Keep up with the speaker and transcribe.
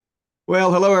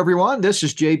Well, hello, everyone. This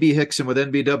is J.B. Hixson with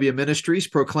NBW Ministries,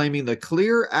 proclaiming the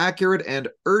clear, accurate, and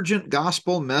urgent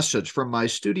gospel message from my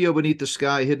studio beneath the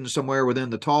sky, hidden somewhere within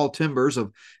the tall timbers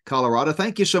of Colorado.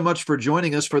 Thank you so much for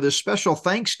joining us for this special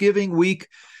Thanksgiving week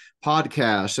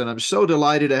podcast. And I'm so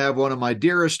delighted to have one of my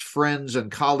dearest friends and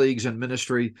colleagues in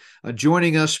ministry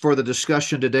joining us for the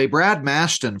discussion today, Brad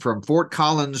Maston from Fort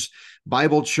Collins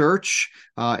Bible Church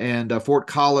and Fort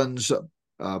Collins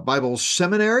Bible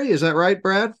Seminary. Is that right,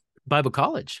 Brad? Bible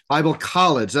College. Bible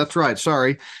College. That's right.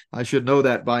 Sorry. I should know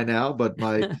that by now, but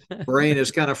my brain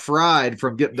is kind of fried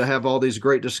from getting to have all these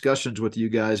great discussions with you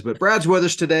guys. But Brad's with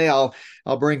us today. I'll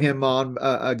bring him on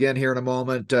again here in a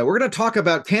moment. We're going to talk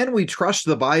about, can we trust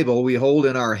the Bible we hold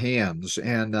in our hands?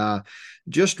 And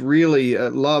just really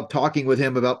love talking with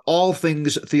him about all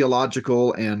things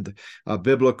theological and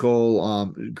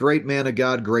biblical. Great man of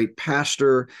God, great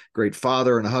pastor, great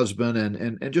father and husband,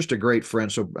 and just a great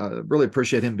friend. So really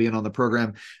appreciate him being on the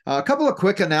program. A couple of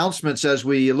quick announcements as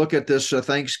we look at this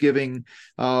Thanksgiving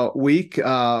week.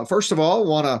 First of all,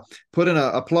 want to put in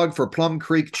a plug for Plum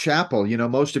Creek Chapel. You know,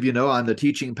 most of you know I'm the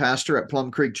teaching pastor at Plum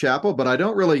Creek Chapel, but I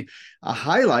don't really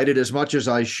highlight it as much as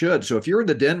I should. So if you're in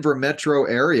the Denver metro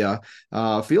area,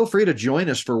 feel free to join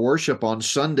us for worship on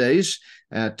Sundays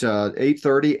at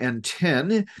 8:30 and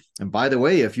 10. And by the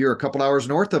way, if you're a couple hours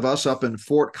north of us up in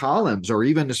Fort Collins or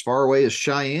even as far away as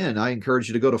Cheyenne, I encourage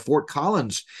you to go to Fort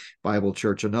Collins Bible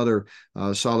Church, another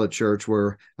solid church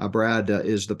where Brad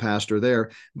is the pastor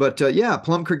there. But yeah,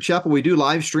 Plum Creek Chapel, we do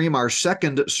live stream our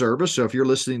second service. So if you're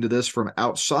listening to this from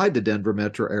outside the Denver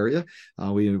metro area,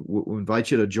 we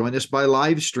invite you to join us by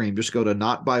live stream. Just go to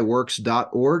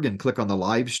notbyworks.org and click on the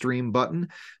live stream button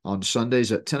on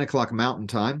Sundays at 10 o'clock Mountain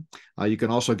Time. You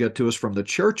can also get to us from the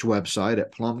church website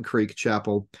at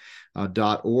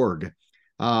plumcreekchapel.org.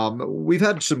 We've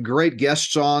had some great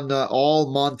guests on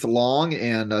all month long,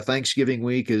 and Thanksgiving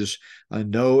week is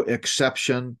no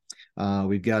exception.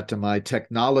 We've got my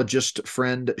technologist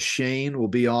friend Shane will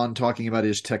be on talking about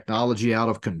his technology out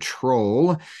of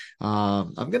control.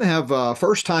 I'm going to have a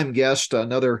first-time guest,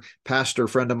 another pastor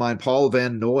friend of mine, Paul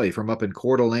Van Noy from up in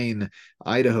Coeur d'Alene,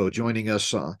 Idaho, joining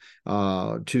us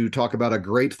to talk about a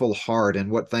grateful heart and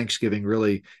what Thanksgiving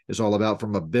really is all about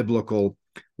from a biblical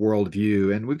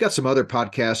worldview. And we've got some other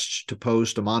podcasts to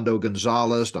post. Amando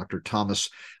Gonzalez, Dr. Thomas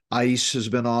Ice has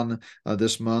been on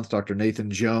this month, Dr. Nathan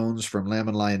Jones from Lamb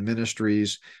and Lion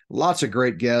Ministries. Lots of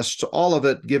great guests, all of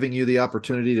it giving you the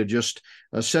opportunity to just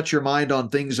set your mind on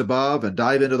things above and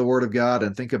dive into the Word of God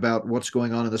and think about what's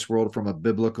going on in this world from a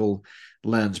biblical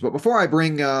lens. But before I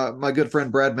bring my good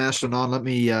friend Brad Maston on, let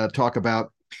me talk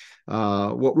about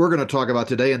what we're going to talk about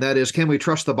today, and that is, can we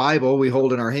trust the Bible we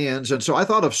hold in our hands? And so I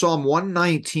thought of Psalm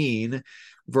 119,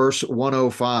 verse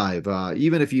 105.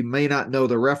 Even if you may not know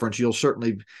the reference, you'll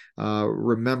certainly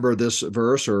remember this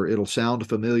verse, or it'll sound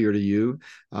familiar to you.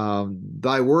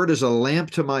 Thy word is a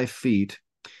lamp to my feet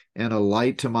and a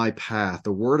light to my path.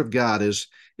 The word of God is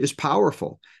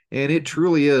powerful, and it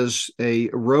truly is a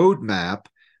roadmap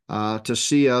to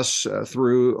see us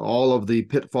through all of the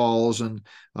pitfalls and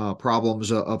problems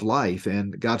of life.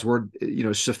 And God's word,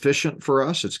 is sufficient for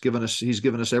us. He's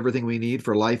given us everything we need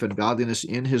for life and godliness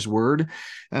in his word.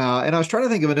 And I was trying to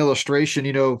think of an illustration.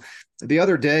 The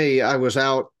other day I was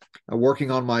out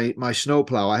working on my snow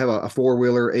plow. I have a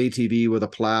four-wheeler ATV with a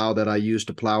plow that I use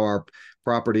to plow our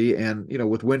property. And,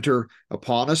 with winter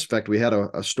upon us, in fact, we had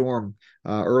a storm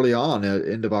early on,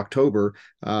 end of October.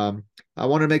 I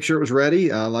wanted to make sure it was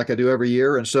ready, like I do every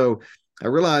year. And so I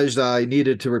realized I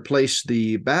needed to replace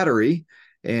the battery.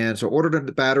 And so ordered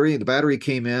the battery. The battery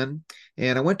came in,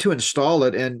 and I went to install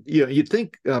it. And you'd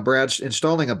think, Brad,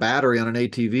 installing a battery on an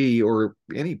ATV or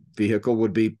any vehicle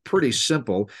would be pretty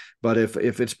simple. But if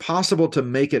it's possible to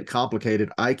make it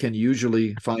complicated, I can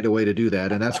usually find a way to do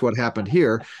that. And that's what happened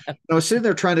here. I was sitting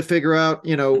there trying to figure out,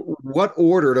 what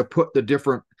order to put the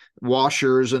different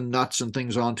washers and nuts and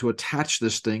things on to attach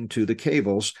this thing to the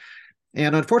cables.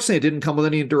 And unfortunately, it didn't come with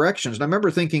any directions. And I remember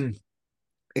thinking,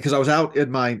 because I was out in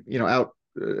my, out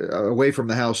away from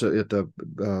the house at the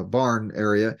barn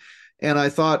area, and I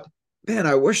thought, man,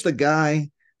 I wish the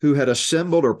guy who had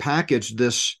assembled or packaged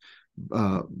this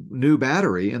new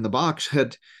battery in the box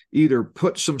had either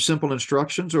put some simple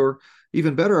instructions, or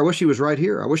even better, I wish he was right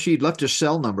here. I wish he'd left his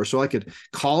cell number so I could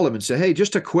call him and say, hey,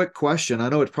 just a quick question. I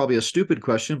know it's probably a stupid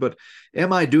question, but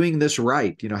am I doing this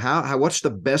right? What's the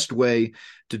best way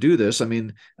to do this? I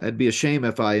mean, it'd be a shame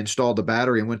if I installed the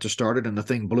battery and went to start it and the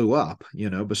thing blew up.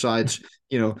 Besides,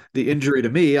 the injury to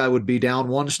me, I would be down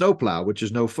one snowplow, which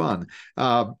is no fun.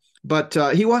 But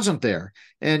he wasn't there.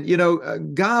 And,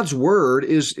 God's word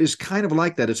is kind of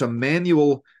like that. It's a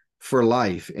manual for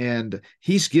life. And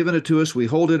he's given it to us. We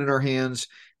hold it in our hands,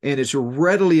 and it's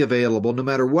readily available no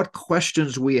matter what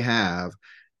questions we have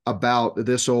about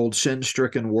this old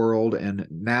sin-stricken world and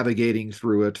navigating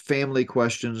through it. Family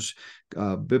questions,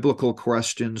 biblical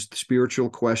questions, spiritual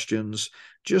questions,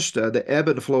 just the ebb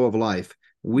and flow of life.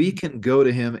 We can go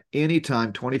to him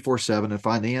anytime, 24/7, and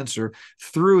find the answer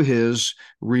through his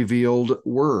revealed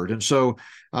word. And so,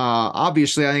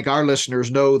 obviously, I think our listeners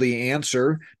know the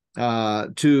answer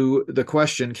to the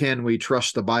question, can we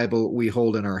trust the Bible we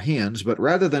hold in our hands? But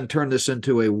rather than turn this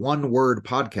into a one-word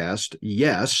podcast,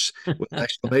 yes, with an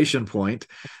exclamation point,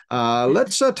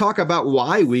 let's talk about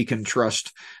why we can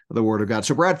trust the Word of God.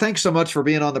 So, Brad, thanks so much for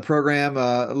being on the program.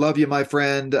 Love you, my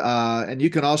friend. And you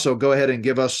can also go ahead and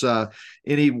give us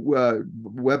any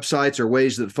websites or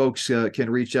ways that folks can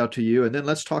reach out to you. And then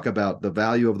let's talk about the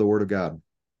value of the Word of God.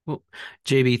 Well,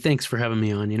 JB, thanks for having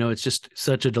me on. It's just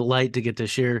such a delight to get to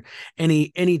share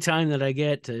any time that I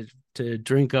get to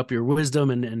drink up your wisdom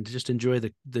and just enjoy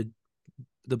the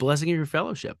blessing of your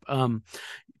fellowship.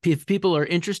 If people are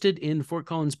interested in Fort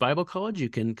Collins Bible College, you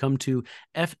can come to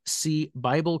FC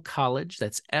Bible College.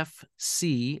 That's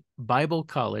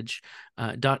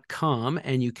fcbiblecollege.com,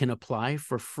 and you can apply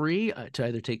for free to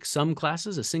either take some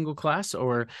classes, a single class,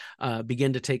 or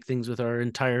begin to take things with our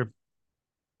entire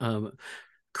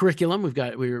curriculum.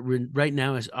 We're right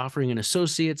now is offering an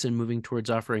associate's and moving towards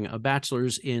offering a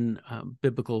bachelor's in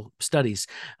biblical studies.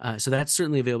 So that's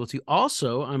certainly available to you.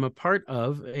 Also, I'm a part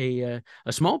of a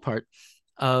small part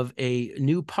of a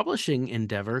new publishing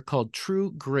endeavor called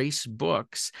True Grace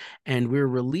Books, and we're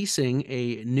releasing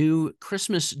a new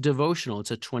Christmas devotional.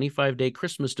 It's a 25-day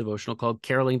Christmas devotional called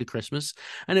Caroling to Christmas,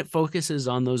 and it focuses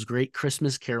on those great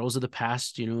Christmas carols of the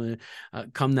past,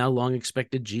 Come Thou Long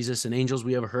Expected Jesus, and Angels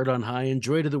We Have Heard on High, and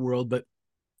Joy to the World, but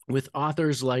with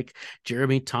authors like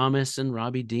Jeremy Thomas and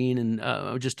Robbie Dean, and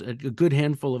just a good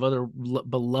handful of other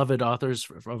beloved authors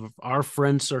of our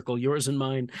friend circle, yours and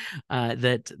mine,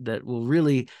 that will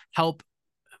really help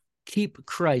keep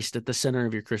Christ at the center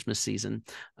of your Christmas season.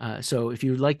 So if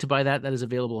you'd like to buy that is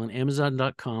available on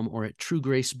Amazon.com or at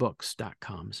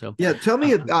TrueGraceBooks.com. So yeah, tell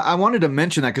me. I wanted to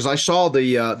mention that because I saw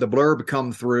the blurb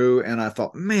come through, and I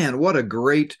thought, man, what a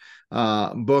great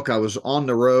book. I was on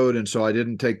the road, and so I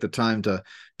didn't take the time to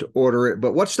order it.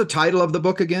 But what's the title of the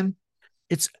book again?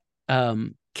 It's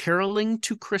Caroling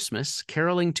to Christmas,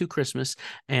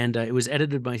 and it was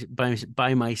edited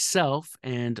by myself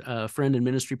and a friend and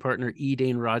ministry partner, E.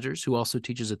 Dane Rogers, who also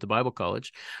teaches at the Bible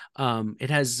College.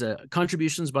 It has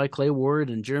contributions by Clay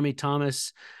Ward and Jeremy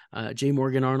Thomas, J.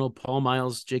 Morgan Arnold, Paul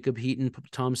Miles, Jacob Heaton,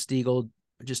 Tom Stiegel,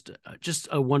 just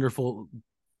a wonderful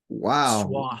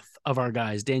swath of our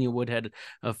guys. Daniel Woodhead,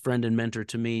 a friend and mentor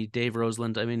to me, Dave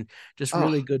Roseland. I mean, just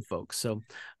really good folks. So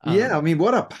yeah, I mean,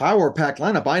 what a power-packed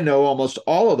lineup. I know almost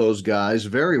all of those guys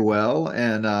very well,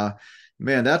 and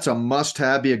man, that's a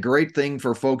must-have. Be a great thing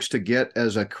for folks to get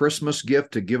as a Christmas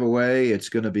gift to give away. It's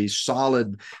going to be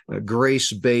solid,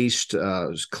 grace-based,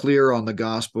 clear on the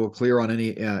gospel, clear on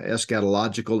any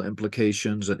eschatological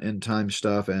implications and end-time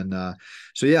stuff. And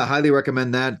so, yeah, highly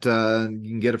recommend that. You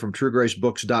can get it from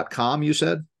TrueGraceBooks.com, you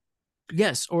said?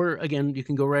 Yes, or again, you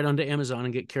can go right onto Amazon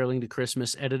and get Caroling to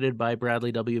Christmas, edited by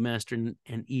Bradley W. Maston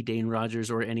and E. Dane Rogers,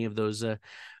 or any of those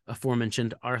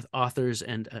aforementioned authors,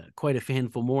 and quite a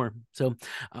handful more. So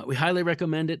we highly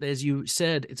recommend it. As you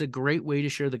said, it's a great way to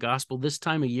share the gospel this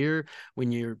time of year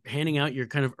when you're handing out your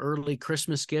kind of early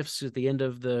Christmas gifts at the end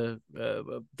of the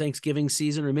Thanksgiving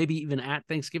season, or maybe even at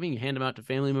Thanksgiving. You hand them out to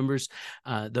family members.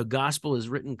 The gospel is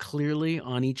written clearly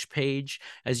on each page.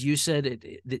 As you said,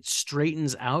 it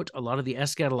straightens out a lot of the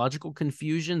eschatological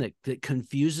confusion that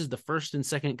confuses the first and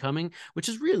second coming, which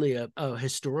is really a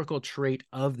historical trait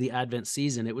of the Advent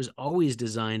season. It was always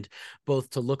designed both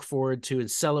to look forward to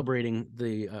and celebrating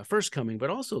the first coming, but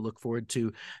also look forward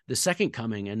to the second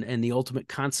coming and the ultimate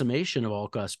consummation of all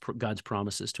God's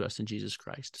promises to us in Jesus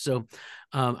Christ. So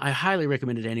I highly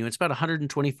recommend it anyway. It's about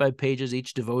 125 pages.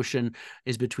 Each devotion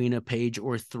is between a page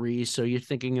or three. So you're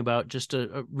thinking about just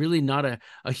a really not a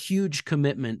huge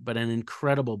commitment, but an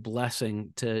incredible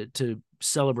blessing to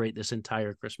celebrate this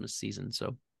entire Christmas season.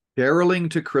 So Caroling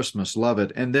to Christmas. Love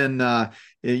it. And then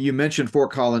you mentioned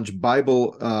Fort Collins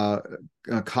Bible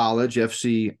College,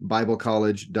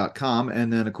 fcbiblecollege.com.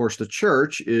 And then, of course, the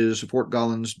church is Fort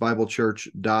Collins Bible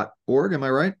Church.org. Am I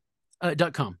right?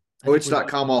 .com. Oh, it's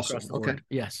 .com also. Okay.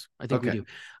 Yes, I think we do.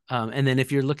 And then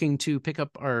if you're looking to pick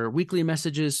up our weekly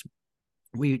messages,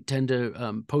 we tend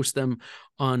to post them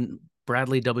on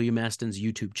Bradley W. Maston's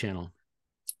YouTube channel.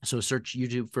 So search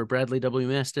YouTube for Bradley W.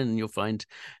 Maston, and you'll find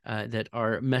that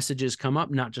our messages come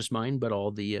up, not just mine, but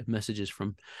all the messages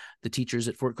from the teachers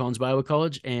at Fort Collins Bible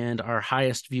College. And our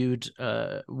highest viewed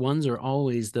ones are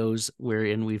always those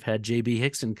wherein we've had J.B.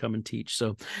 Hixson come and teach.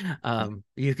 So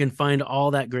you can find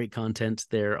all that great content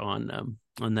there on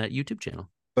that YouTube channel.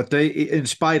 But they, in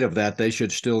spite of that, they should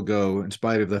still go. In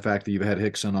spite of the fact that you've had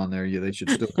Hixson on there, they should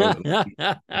still go to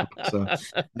the So,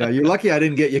 yeah, you're lucky I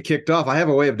didn't get you kicked off. I have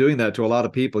a way of doing that to a lot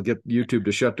of people, get YouTube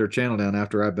to shut their channel down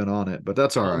after I've been on it, but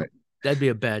that's all right. That'd be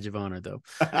a badge of honor, though.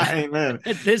 Amen.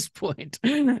 At this point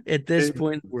in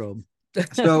the world.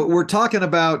 So we're talking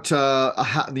about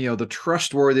the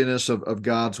trustworthiness of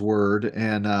God's word,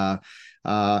 and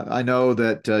I know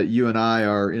that you and I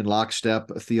are in lockstep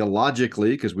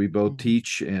theologically because we both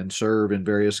teach and serve in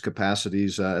various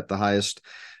capacities at the highest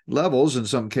levels, in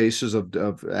some cases of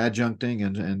adjuncting,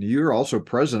 and you're also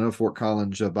president of Fort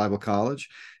Collins Bible College.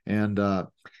 And but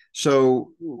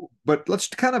let's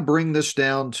kind of bring this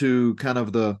down to kind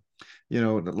of the,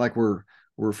 like we're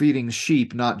feeding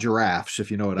sheep, not giraffes,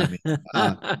 if you know what I mean.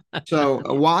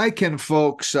 So why can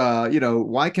folks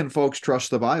trust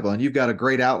the Bible? And you've got a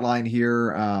great outline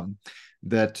here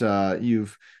that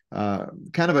you've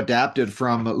kind of adapted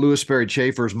from Louis Perry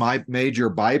Chafer's My Major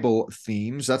Bible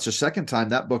Themes. That's the second time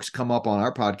that book's come up on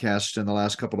our podcast in the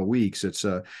last couple of weeks. It's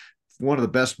one of the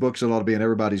best books that ought to be in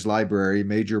everybody's library,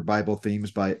 Major Bible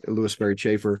Themes by Louis Perry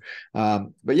Chafer.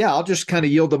 But yeah, I'll just kind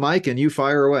of yield the mic and you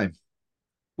fire away.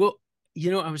 Well,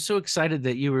 I was so excited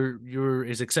that you were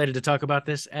as excited to talk about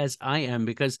this as I am,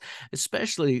 because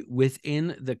especially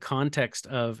within the context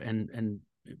of, and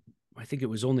I think it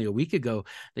was only a week ago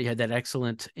that you had that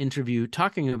excellent interview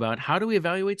talking about how do we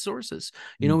evaluate sources.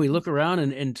 We look around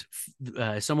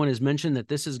and someone has mentioned that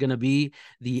this is going to be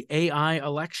the AI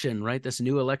election, right? This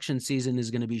new election season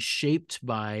is going to be shaped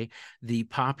by the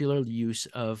popular use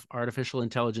of artificial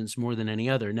intelligence more than any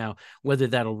other. Now, whether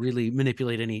that'll really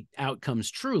manipulate any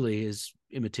outcomes truly is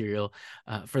immaterial,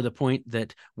 for the point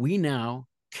that we now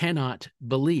cannot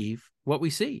believe what we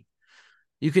see.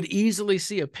 You could easily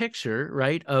see a picture,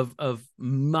 right, of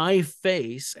my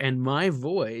face and my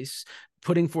voice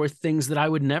putting forth things that I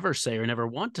would never say or never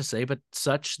want to say, but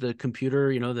such the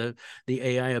computer, the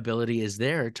AI ability is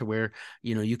there to where,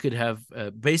 you could have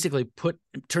basically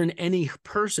turn any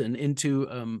person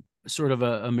into sort of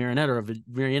a marionette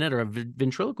or a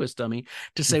ventriloquist dummy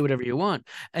to say whatever you want.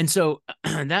 And so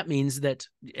that means that,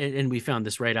 and we found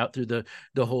this right out through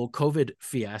the whole COVID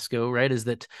fiasco, right, is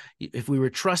that if we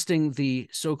were trusting the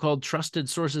so-called trusted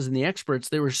sources and the experts,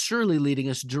 they were surely leading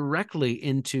us directly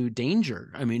into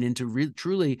danger. I mean, into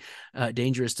truly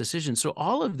dangerous decisions. So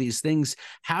all of these things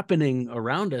happening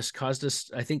around us caused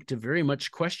us, I think, to very much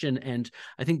question. And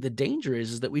I think the danger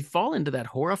is that we fall into that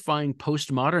horrifying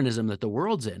postmodernism that the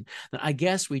world's in. That I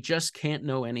guess we just can't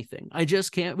know anything.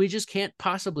 We just can't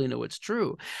possibly know what's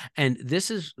true. And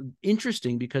this is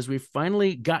interesting because we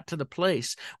finally got to the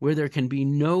place where there can be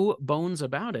no bones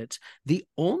about it. The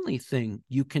only thing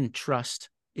you can trust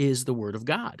is the word of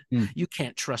God. You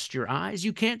can't trust your eyes.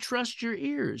 You can't trust your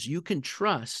ears. You can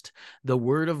trust the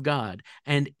word of God.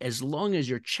 And as long as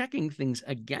you're checking things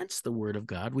against the word of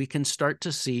God, we can start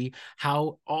to see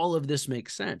how all of this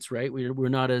makes sense, right? We're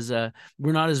not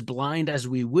as blind as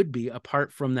we would be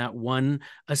apart from that one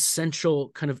essential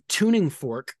kind of tuning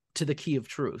fork to the key of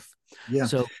truth. Yeah.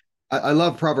 So I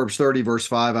love Proverbs 30, verse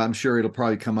 5. I'm sure it'll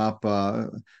probably come up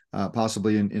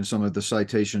possibly in some of the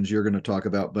citations you're going to talk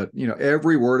about. But,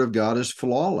 every word of God is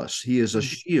flawless. He is a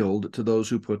shield to those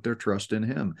who put their trust in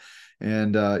him.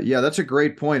 And that's a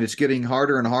great point. It's getting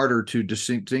harder and harder to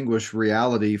distinguish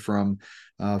reality from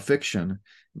fiction.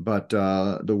 But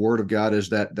the word of God is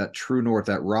that true north,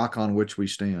 that rock on which we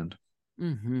stand.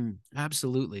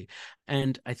 Absolutely.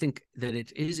 And I think that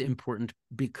it is important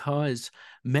because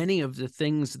many of the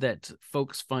things that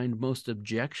folks find most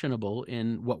objectionable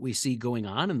in what we see going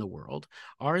on in the world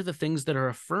are the things that are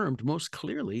affirmed most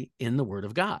clearly in the Word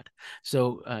of God.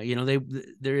 So,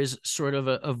 there is sort of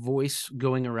a voice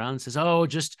going around that says, oh,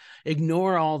 just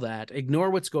ignore all that. Ignore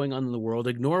what's going on in the world.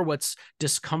 Ignore what's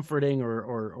discomforting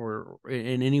or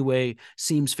in any way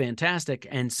seems fantastic,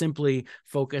 and simply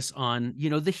focus on,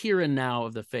 the here and now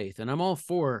of the faith. And I'm all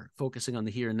for focusing on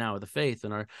the here and now of the faith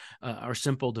and our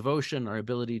simple devotion, our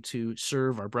ability to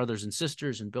serve our brothers and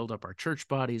sisters and build up our church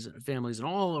bodies and families, and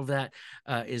all of that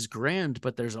is grand.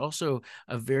 But there's also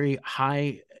a very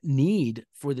high need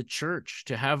for the church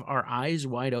to have our eyes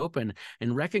wide open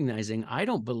and recognizing, I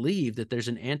don't believe that there's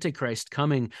an antichrist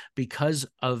coming because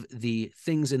of the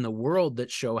things in the world that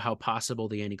show how possible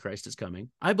the antichrist is coming.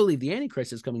 I believe the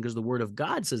antichrist is coming because the word of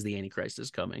God says the antichrist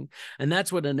is coming. And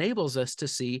that's what enables enables us to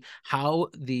see how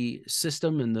the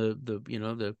system and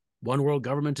the one world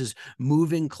government is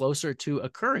moving closer to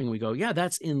occurring. We go, yeah,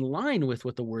 that's in line with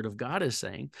what the Word of God is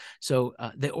saying. So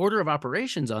the order of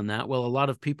operations on that, well, a lot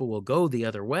of people will go the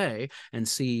other way and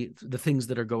see the things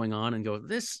that are going on and go,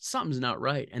 something's not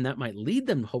right. And that might lead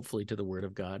them, hopefully, to the Word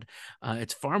of God.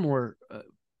 It's far more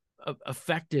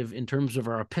effective in terms of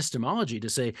our epistemology to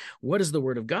say, what does the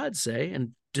Word of God say?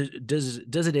 And does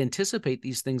it anticipate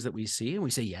these things that we see? And we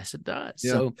say, yes, it does.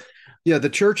 Yeah. So yeah, the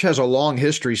church has a long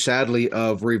history, sadly,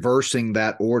 of reversing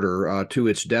that order to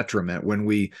its detriment. When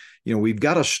we've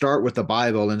got to start with the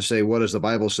Bible and say, what does the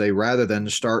Bible say, rather than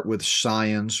start with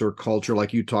science or culture,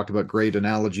 like you talked about. Great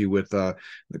analogy with the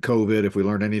COVID. If we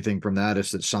learned anything from that,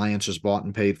 it's that science is bought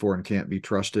and paid for and can't be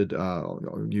trusted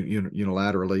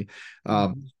unilaterally.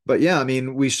 But yeah, I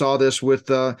mean, we saw this with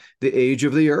the age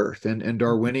of the earth and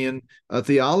Darwinian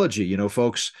theology.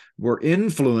 Folks were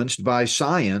influenced by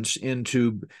science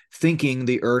into thinking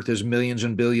the earth is millions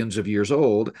and billions of years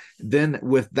old. Then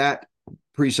with that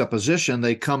presupposition,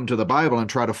 they come to the Bible and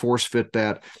try to force fit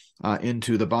that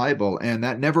into the Bible, and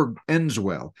that never ends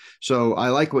well. So I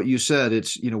like what you said.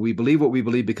 It's, we believe what we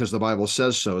believe because the Bible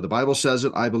says so. The Bible says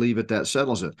it, I believe it, that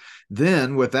settles it.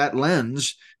 Then with that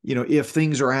lens, if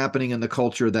things are happening in the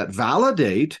culture that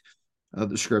validate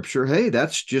the Scripture, hey,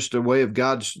 that's just a way of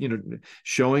God's,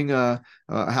 showing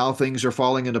how things are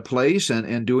falling into place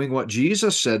and doing what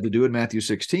Jesus said to do in Matthew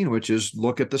 16, which is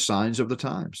look at the signs of the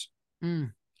times.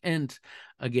 And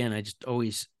again, I just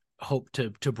always hope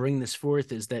to bring this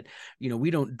forth is that, we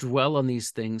don't dwell on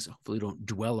these things. Hopefully we don't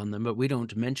dwell on them, but we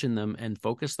don't mention them and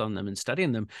focus on them and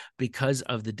studying them because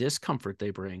of the discomfort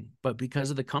they bring, but because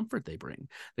of the comfort they bring.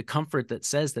 The comfort that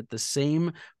says that the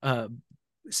same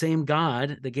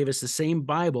God that gave us the same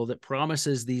Bible that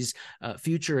promises these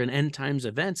future and end times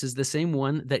events is the same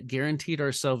one that guaranteed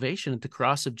our salvation at the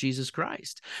cross of Jesus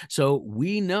Christ. So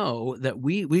we know that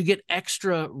we get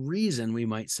extra reason, we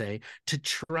might say, to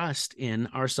trust in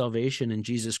our salvation in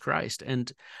Jesus Christ.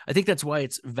 And I think that's why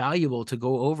it's valuable to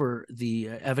go over the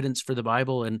evidence for the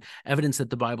Bible and evidence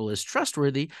that the Bible is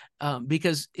trustworthy,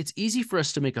 because it's easy for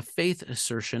us to make a faith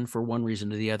assertion for one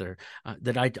reason or the other,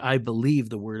 that I believe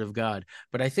the Word of God.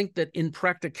 But I think that in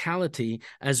practicality,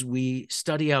 as we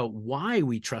study out why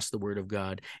we trust the Word of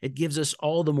God, it gives us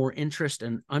all the more interest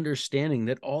and understanding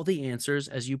that all the answers,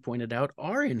 as you pointed out,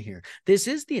 are in here. This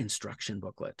is the instruction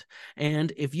booklet.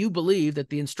 And if you believe that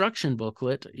the instruction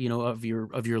booklet, of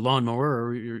your lawnmower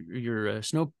or your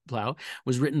snowplow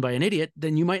was written by an idiot,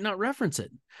 then you might not reference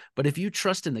it. But if you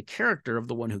trust in the character of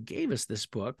the one who gave us this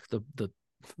book,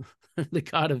 the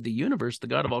God of the universe, the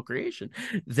God of all creation,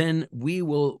 then we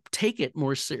will take it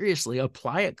more seriously,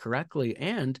 apply it correctly,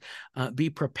 and be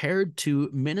prepared to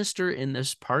minister in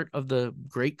this part of the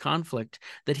great conflict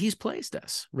that he's placed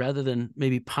us, rather than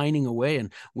maybe pining away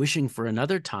and wishing for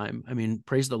another time. I mean,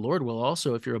 praise the Lord, we'll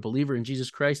also, if you're a believer in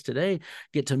Jesus Christ today,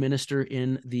 get to minister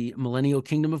in the millennial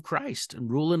kingdom of Christ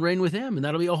and rule and reign with him. And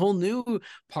that'll be a whole new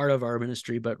part of our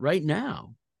ministry. But right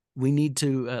now, we need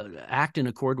to act in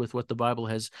accord with what the Bible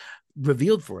has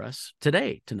revealed for us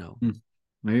today to know.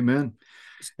 Amen.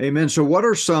 Amen. So what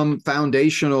are some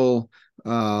foundational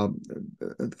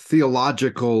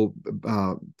theological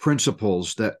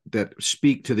principles that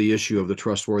speak to the issue of the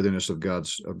trustworthiness of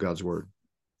God's Word?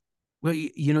 Well,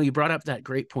 you brought up that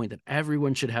great point that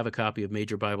everyone should have a copy of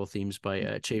Major Bible Themes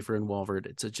by Chafer and Walvard.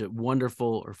 It's such a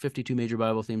wonderful, or 52 Major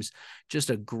Bible Themes, just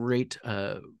a great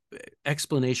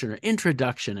explanation or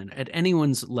introduction, and at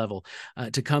anyone's level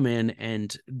to come in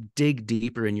and dig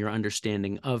deeper in your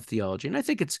understanding of theology. And I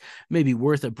think it's maybe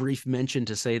worth a brief mention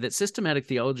to say that systematic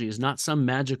theology is not some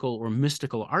magical or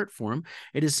mystical art form.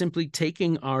 It is simply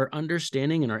taking our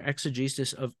understanding and our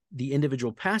exegesis of the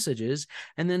individual passages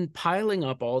and then piling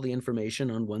up all the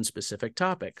information on one specific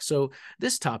topic. So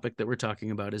this topic that we're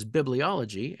talking about is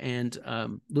bibliology,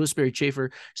 and Louis Berry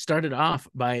Chafer started off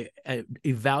by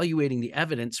evaluating the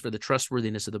evidence for the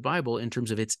trustworthiness of the Bible in terms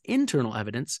of its internal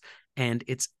evidence and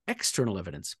its external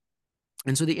evidence.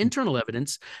 And so the internal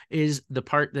evidence is the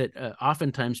part that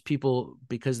oftentimes people,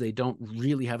 because they don't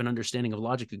really have an understanding of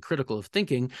logic and critical of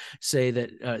thinking, say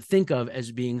that think of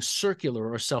as being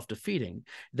circular or self-defeating,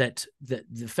 that the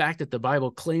fact that the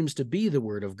Bible claims to be the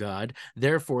Word of God,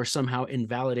 therefore somehow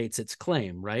invalidates its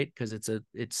claim, right? Because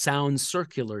it sounds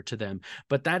circular to them.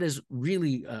 But that is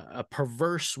really a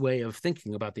perverse way of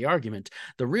thinking about the argument.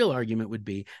 The real argument would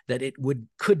be that it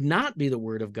could not be the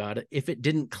Word of God if it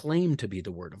didn't claim to be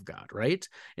the Word of God, right? right?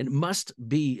 It must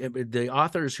be the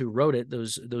authors who wrote it,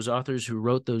 those authors who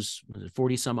wrote those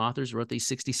 40 some authors wrote these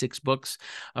 66 books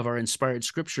of our inspired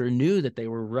scripture, knew that they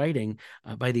were writing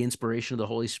by the inspiration of the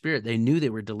Holy Spirit. They knew they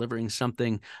were delivering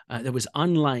something that was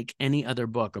unlike any other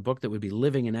book, a book that would be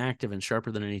living and active and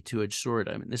sharper than any two-edged sword.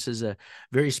 I mean, this is a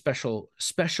very special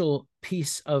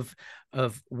piece of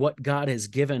what God has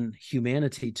given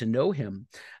humanity to know him.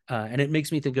 And it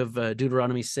makes me think of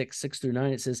Deuteronomy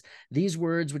 6:6-9. It says, "These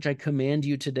words which I command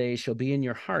you today shall be in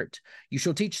your heart. You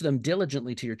shall teach them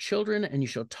diligently to your children, and you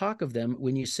shall talk of them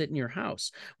when you sit in your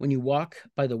house, when you walk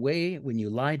by the way, when you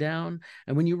lie down,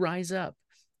 and when you rise up.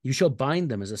 You shall bind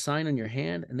them as a sign on your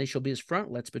hand, and they shall be as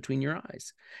frontlets between your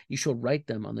eyes. You shall write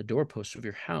them on the doorposts of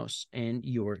your house and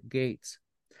your gates."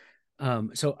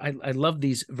 So I love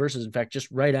these verses. In fact, just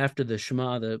right after the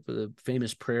Shema, the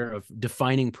famous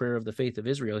defining prayer of the faith of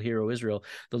Israel, "Hear, O Israel,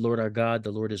 the Lord our God,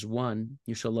 the Lord is one.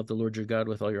 You shall love the Lord your God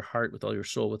with all your heart, with all your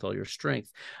soul, with all your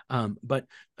strength." But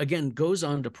again, goes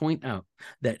on to point out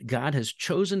that God has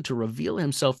chosen to reveal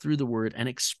himself through the word and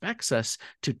expects us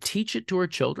to teach it to our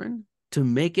children, to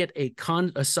make it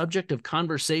a subject of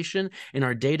conversation in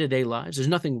our day-to-day lives. There's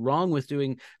nothing wrong with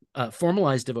doing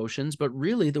formalized devotions, but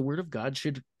really the word of God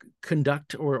should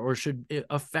conduct or should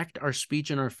affect our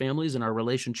speech and our families and our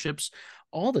relationships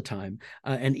all the time.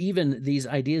 And even these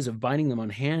ideas of binding them on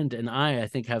hand and eye, I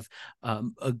think, have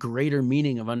a greater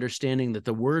meaning of understanding that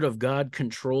the word of God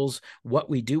controls what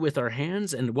we do with our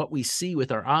hands and what we see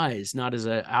with our eyes, not as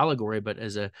an allegory, but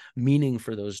as a meaning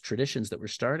for those traditions that were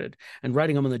started. And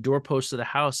writing them on the doorposts of the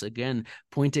house, again,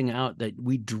 pointing out that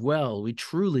we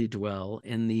truly dwell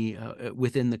in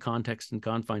within the context and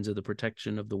confines of the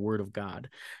protection of the word of God.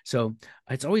 So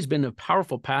it's always been a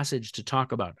powerful passage to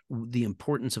talk about the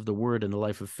importance of the word in the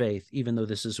life of faith, even though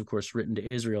this is, of course, written to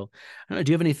Israel. I don't know,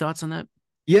 do you have any thoughts on that?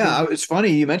 Yeah, it's funny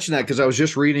you mentioned that because I was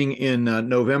just reading in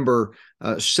November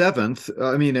 7th.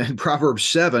 In Proverbs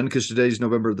 7, because today's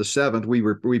November the 7th.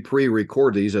 We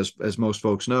pre-record these, as most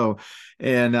folks know,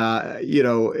 and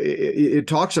it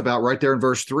talks about right there in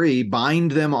verse 3: bind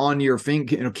them on your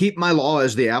finger. Keep my law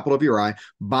as the apple of your eye.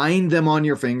 Bind them on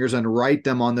your fingers and write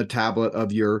them on the tablet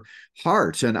of your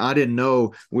hearts. And I didn't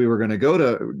know we were going to go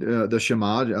to the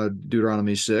Shema,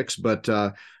 Deuteronomy 6, but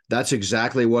that's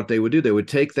exactly what they would do. They would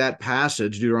take that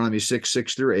passage, Deuteronomy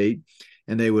 6:6-8,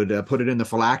 and they would put it in the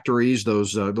phylacteries,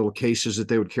 those little cases that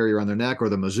they would carry around their neck, or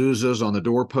the mezuzahs on the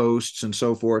doorposts and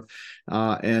so forth.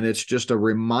 And it's just a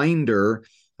reminder.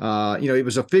 It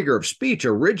was a figure of speech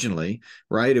originally,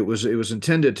 right? It was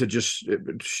intended to just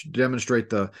demonstrate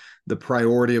the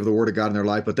priority of the Word of God in their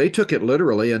life, but they took it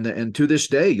literally, and to this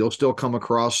day, you'll still come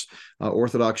across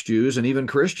Orthodox Jews and even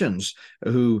Christians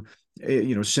who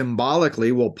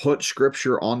symbolically will put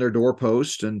scripture on their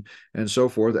doorpost and so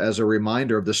forth as a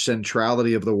reminder of the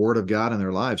centrality of the Word of God in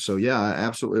their lives. So yeah, I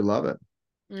absolutely love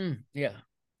it. Yeah,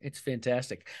 it's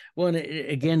fantastic. Well, and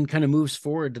it again kind of moves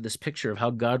forward to this picture of how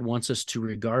God wants us to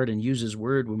regard and use his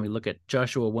word when we look at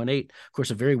Joshua 1:8, of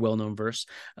course, a very well-known verse,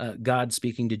 God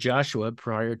speaking to Joshua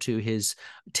prior to his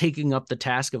taking up the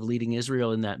task of leading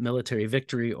Israel in that military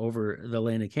victory over the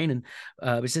land of Canaan.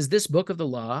 It says, "This book of the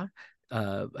law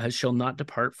shall not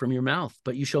depart from your mouth,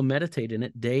 but you shall meditate in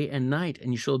it day and night,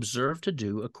 and you shall observe to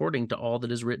do according to all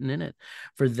that is written in it.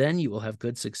 For then you will have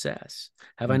good success.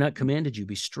 Have I not commanded you?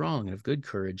 Be strong and of good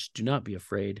courage. Do not be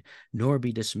afraid, nor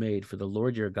be dismayed, for the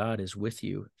Lord your God is with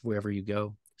you wherever you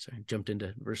go." Sorry, I jumped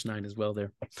into verse 9 as well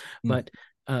there. But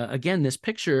again, this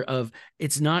picture of,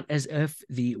 it's not as if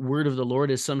the word of the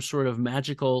Lord is some sort of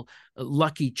magical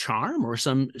lucky charm or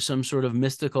some sort of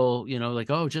mystical, like,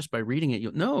 oh, just by reading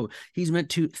it, no, he's meant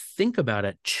to think about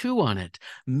it, chew on it,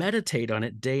 meditate on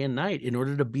it day and night in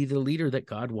order to be the leader that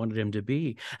God wanted him to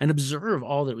be, and observe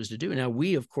all that it was to do. Now,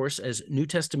 we, of course, as New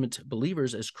Testament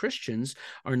believers, as Christians,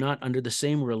 are not under the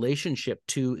same relationship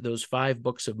to those 5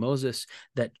 books of Moses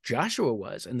that Joshua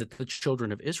was and that the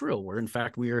children of Israel were. In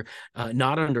fact, we are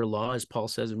not under law, as Paul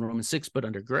says in Romans 6, but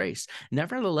under grace.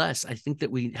 Nevertheless, I think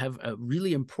that we have a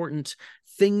really important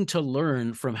thing to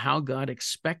learn from how God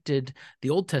expected the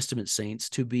Old Testament saints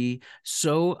to be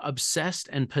so obsessed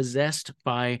and possessed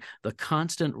by the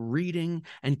constant reading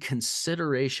and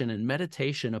consideration and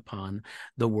meditation upon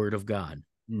the Word of God.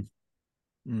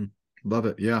 Love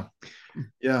it. Yeah.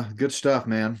 Yeah. Good stuff,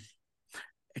 man.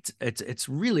 It's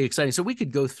really exciting. So we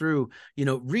could go through,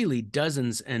 really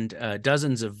dozens and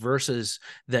dozens of verses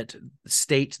that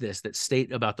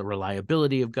state about the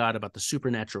reliability of God, about the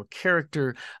supernatural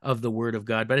character of the Word of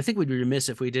God. But I think we'd be remiss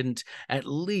if we didn't at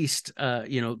least,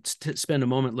 spend a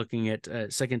moment looking at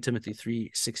 2 Timothy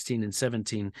 3:16 and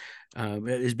 17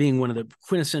 as being one of the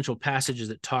quintessential passages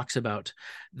that talks about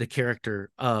the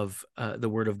character of the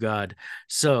Word of God.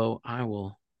 So I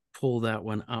will pull that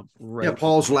one up right. Yeah,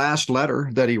 Paul's last letter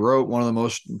that he wrote, one of the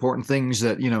most important things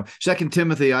that, Second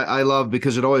Timothy, I love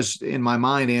because it always, in my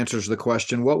mind, answers the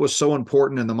question, what was so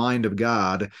important in the mind of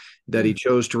God that he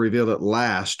chose to reveal it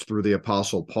last through the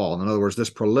Apostle Paul? In other words, this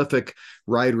prolific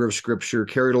writer of Scripture,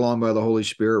 carried along by the Holy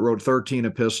Spirit, wrote 13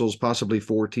 epistles, possibly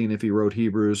 14 if he wrote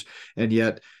Hebrews, and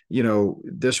yet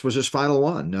this was his final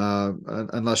one,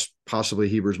 unless possibly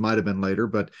Hebrews might have been later.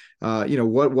 But,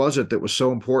 what was it that was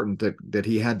so important that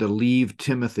he had to leave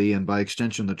Timothy and by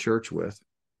extension the church with?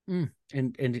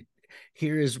 And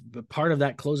here is part of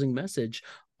that closing message.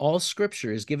 All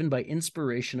Scripture is given by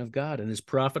inspiration of God and is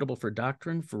profitable for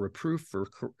doctrine, for reproof, for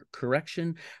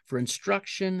correction, for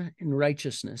instruction in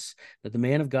righteousness, that the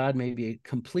man of God may be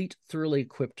complete, thoroughly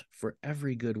equipped for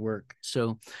every good work.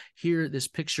 So here, this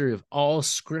picture of all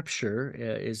Scripture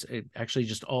is actually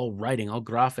just all writing, all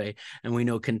graphe. And we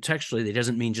know contextually that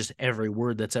doesn't mean just every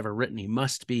word that's ever written. He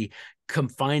must be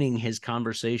confining his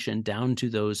conversation down to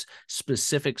those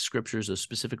specific scriptures, those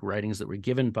specific writings that were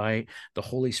given by the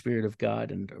Holy Spirit of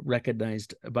God and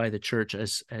recognized by the church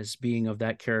as being of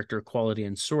that character, quality,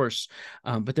 and source.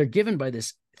 But they're given by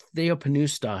this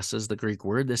theopneustos, is the Greek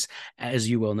word. This, as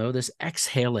you well know, this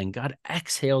exhaling. God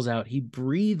exhales out. He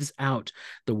breathes out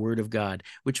the word of God,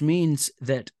 which means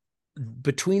that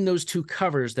between those two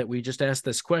covers that we just asked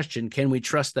this question, can we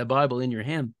trust the Bible in your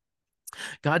hand?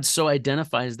 God so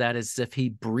identifies that as if he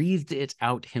breathed it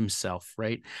out himself,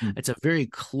 right? It's a very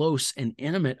close and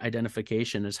intimate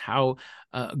identification as how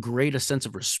great a sense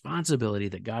of responsibility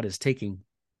that God is taking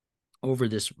over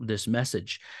this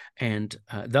message, and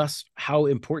thus how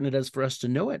important it is for us to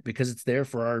know it, because it's there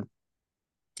for our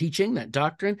teaching, that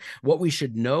doctrine, what we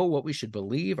should know, what we should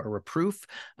believe, our reproof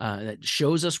that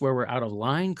shows us where we're out of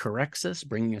line, corrects us,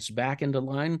 bringing us back into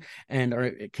line, and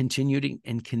our continuing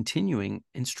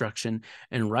instruction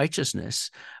and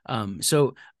righteousness.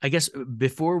 So I guess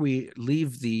before we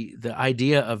leave the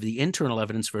idea of the internal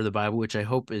evidence for the Bible, which I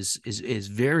hope is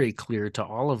very clear to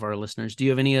all of our listeners, do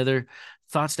you have any other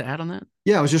thoughts to add on that?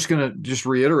 Yeah, I was just going to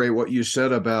reiterate what you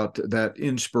said about that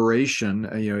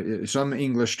inspiration. Some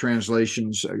English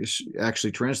translations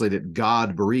actually translate it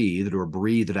God breathed or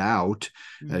breathed out,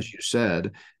 as you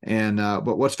said. And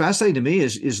but what's fascinating to me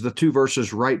is the two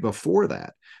verses right before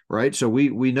that, right? So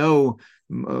we know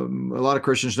a lot of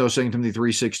Christians know 2 Timothy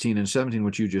 3:16 and 17,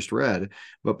 which you just read.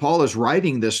 But Paul is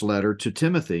writing this letter to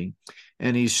Timothy,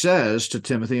 and he says to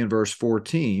Timothy in verse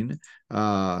 14,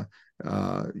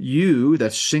 you,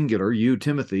 that's singular, you,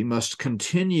 Timothy, must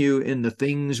continue in the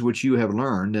things which you have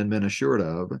learned and been assured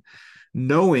of,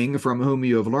 knowing from whom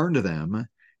you have learned them,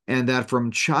 and that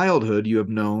from childhood you have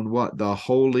known what? The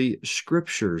Holy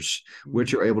Scriptures,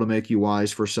 which are able to make you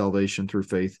wise for salvation through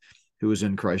faith who is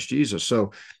in Christ Jesus.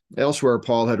 So elsewhere,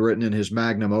 Paul had written in his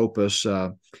magnum opus,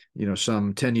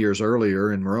 some 10 years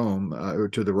earlier in Rome,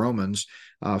 to the Romans,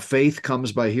 faith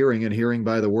comes by hearing and hearing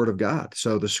by the word of God.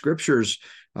 So the Scriptures,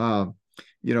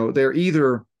 they're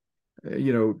either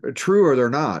true or they're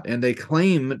not, and they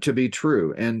claim to be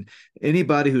true. And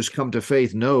anybody who's come to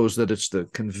faith knows that it's the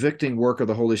convicting work of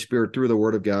the Holy Spirit through the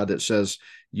Word of God that says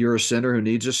you're a sinner who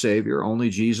needs a Savior. Only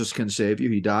Jesus can save you.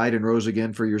 He died and rose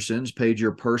again for your sins, paid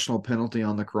your personal penalty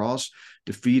on the cross,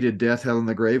 defeated death, hell, and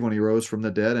the grave when he rose from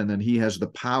the dead, and then he has the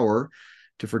power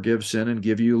to forgive sin and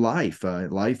give you life.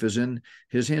 Life is in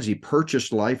his hands. He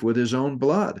purchased life with his own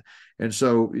blood. And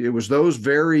so it was those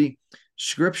very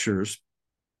Scriptures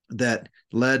that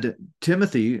led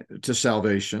Timothy to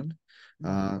salvation,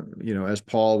 as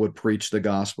Paul would preach the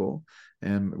gospel.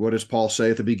 And what does Paul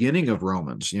say at the beginning of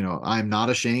Romans? I'm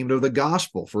not ashamed of the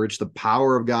gospel, for it's the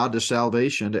power of God to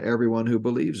salvation to everyone who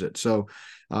believes it. So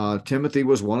Timothy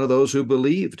was one of those who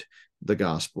believed the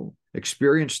gospel,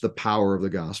 experienced the power of the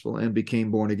gospel, and became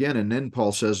born again. And then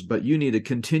Paul says, but you need to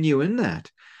continue in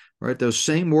that. Right, those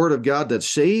same word of God that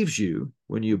saves you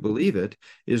when you believe it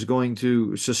is going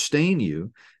to sustain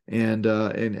you and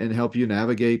help you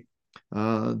navigate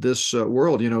this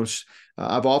world.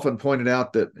 I've often pointed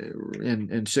out that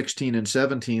in 16 and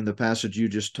 17, the passage you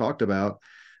just talked about,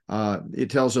 it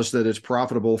tells us that it's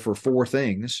profitable for four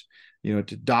things. To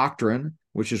doctrine,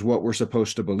 which is what we're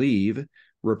supposed to believe;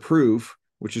 reproof,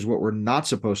 which is what we're not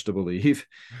supposed to believe,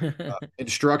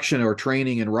 instruction or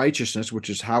training in righteousness, which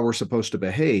is how we're supposed to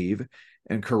behave,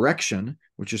 and correction,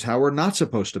 which is how we're not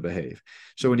supposed to behave.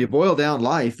 So when you boil down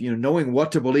life, knowing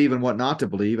what to believe and what not to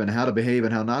believe and how to behave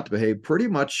and how not to behave pretty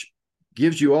much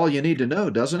gives you all you need to know,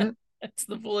 doesn't it? That's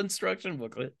the full instruction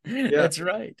booklet. Yeah. That's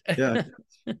right. Yeah.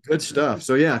 Good stuff.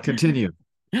 So yeah, continue.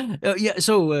 Yeah.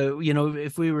 So,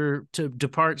 if we were to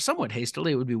depart somewhat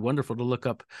hastily, it would be wonderful to look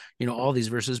up, all these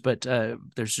verses. But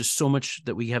there's just so much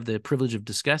that we have the privilege of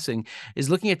discussing, is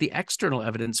looking at the external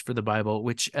evidence for the Bible,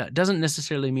 which doesn't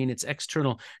necessarily mean it's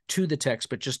external to the text,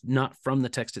 but just not from the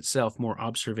text itself, more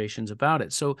observations about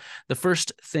it. So the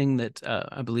first thing that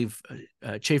I believe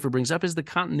Chafer brings up is the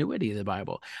continuity of the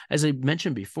Bible. As I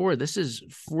mentioned before, this is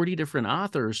 40 different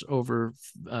authors over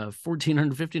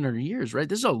 1,400, 1,500 years, right?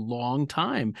 This is a long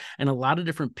time and a lot of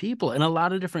different people and a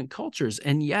lot of different cultures.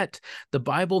 And yet the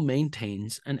Bible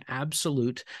maintains an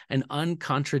absolute and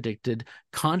uncontradicted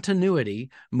continuity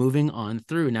moving on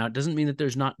through. Now, it doesn't mean that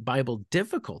there's not Bible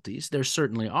difficulties. There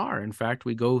certainly are. In fact,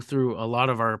 we go through a lot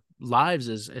of our lives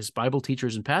as Bible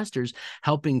teachers and pastors,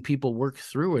 helping people work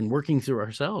through and working through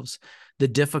ourselves the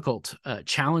difficult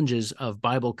challenges of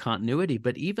Bible continuity.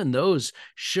 But even those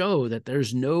show that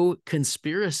there's no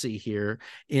conspiracy here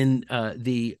in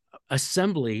the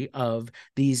assembly of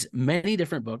these many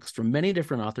different books from many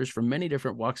different authors from many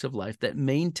different walks of life that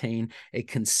maintain a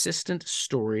consistent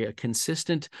story, a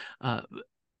consistent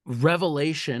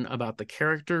revelation about the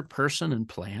character, person, and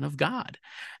plan of God.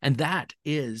 And that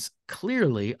is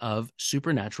clearly of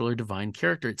supernatural or divine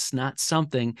character. It's not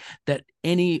something that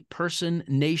any person,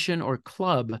 nation, or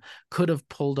club could have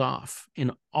pulled off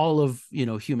in all of,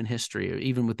 human history, or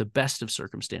even with the best of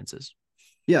circumstances.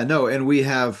 Yeah, no, and we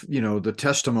have, the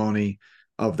testimony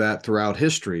of that throughout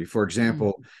history. For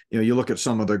example, you look at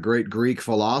some of the great Greek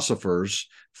philosophers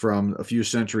from a few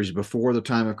centuries before the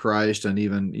time of Christ, and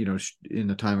even, in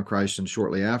the time of Christ and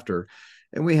shortly after,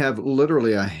 and we have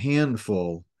literally a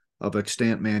handful of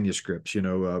extant manuscripts,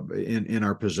 in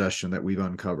our possession that we've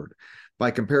uncovered.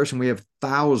 By comparison, we have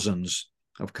thousands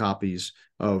of copies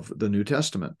of the New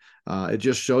Testament. It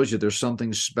just shows you there's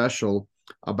something special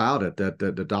about it, that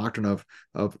the doctrine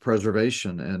of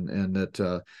preservation, and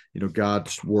that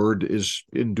God's word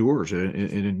endures. It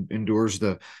endures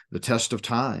the test of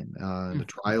time, the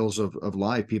trials of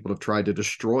life. People have tried to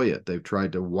destroy it. They've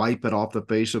tried to wipe it off the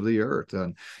face of the earth,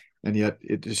 and yet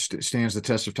it just stands the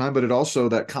test of time. But it also,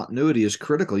 that continuity is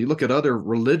critical. You look at other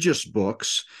religious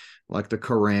books, like the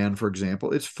Quran, for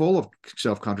example, it's full of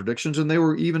self-contradictions, and they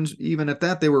were even at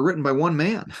that, they were written by one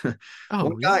man.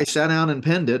 One guy sat down and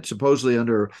penned it, supposedly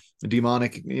under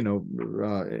demonic,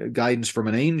 guidance from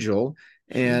an angel,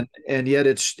 and yet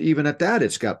it's even at that,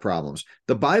 it's got problems.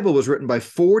 The Bible was written by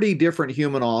 40 different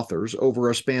human authors over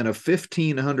a span of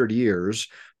 1,500 years,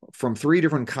 from 3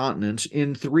 different continents,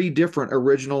 in 3 different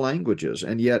original languages,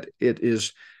 and yet it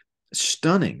is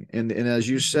stunning. And as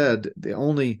you said, the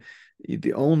only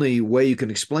way you can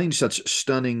explain such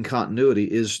stunning continuity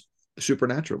is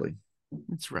supernaturally.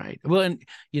 That's right. Well, and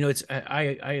it's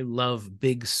I love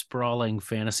big sprawling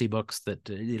fantasy books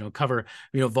that cover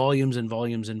volumes and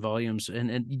volumes and volumes,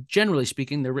 and generally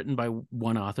speaking, they're written by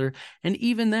one author. And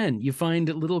even then, you find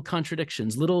little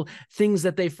contradictions, little things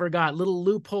that they forgot, little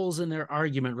loopholes in their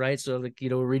argument, right? So, like,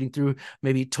 we're reading through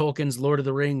maybe Tolkien's Lord of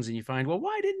the Rings, and you find, well,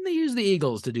 why didn't they use the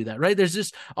eagles to do that, right? There's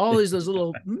just always those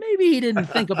little, maybe he didn't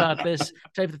think about this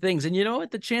type of things. And you know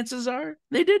what? The chances are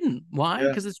they didn't. Why?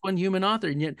 Because it's one human author.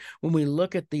 And yet, when we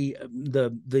look at the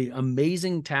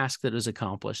amazing task that is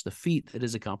accomplished, the feat that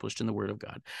is accomplished in the Word of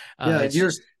God. And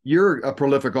you're a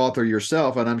prolific author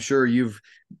yourself, and I'm sure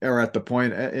are at the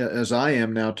point, as I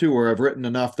am now too, where I've written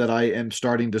enough that I am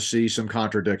starting to see some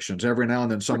contradictions. Every now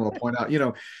and then someone will point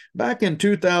out, back in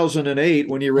 2008,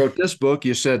 when you wrote this book,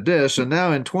 you said this, and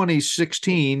now in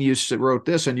 2016, you wrote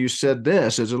this and you said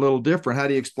this. It's a little different. How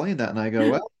do you explain that? And I go,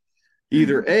 well,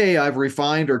 either A, I've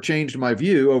refined or changed my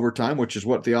view over time, which is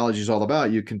what theology is all about.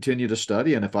 You continue to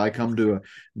study, and if I come to a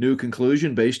new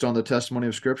conclusion based on the testimony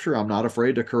of Scripture, I'm not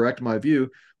afraid to correct my view.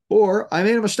 Or I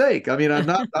made a mistake. I mean, I'm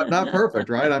not perfect,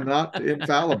 right? I'm not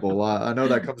infallible. I know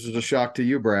that comes as a shock to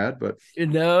you, Brad, but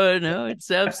no,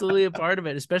 it's absolutely a part of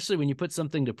it, especially when you put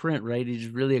something to print, right? You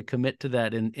just really commit to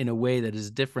that in a way that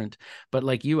is different. But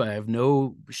like you, I have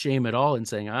no shame at all in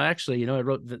saying, I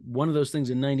wrote one of those things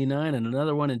in 99 and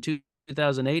another one in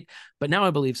 2008, but now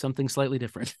I believe something slightly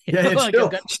different.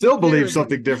 Still believe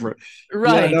something different.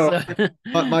 Right. Yeah,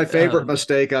 no, my favorite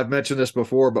mistake, I've mentioned this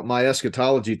before, but my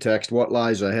eschatology text, What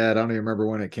Lies Ahead, I don't even remember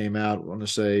when it came out. I want to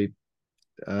say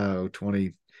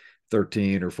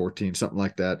 2013 or 14, something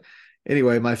like that.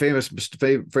 Anyway, my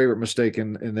favorite mistake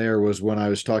in there was when I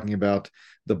was talking about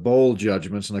the bowl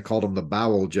judgments, and I called them the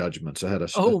bowel judgments. I had a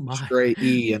Oh my. stray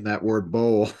e in that word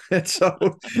bowl, and so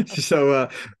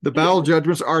the bowel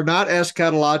judgments are not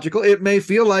eschatological. It may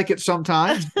feel like it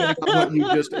sometimes, depending on what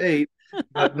you just ate,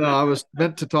 but no, I was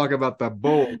meant to talk about the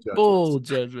bowl judgments. Bowl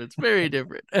judgments, very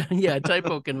different. Yeah,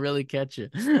 typo can really catch you.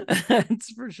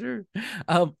 That's for sure.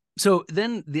 So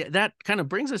then that kind of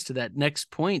brings us to that next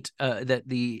point, that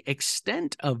the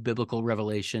extent of biblical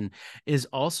revelation is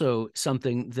also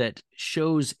something that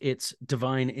shows its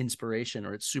divine inspiration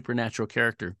or its supernatural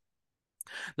character.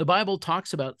 The Bible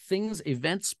talks about things,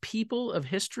 events, people of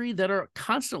history that are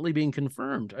constantly being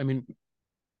confirmed. I mean,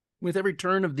 with every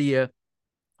turn of the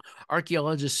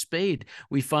archaeologist Spade,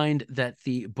 we find that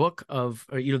the book of,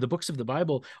 or, the books of the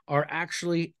Bible are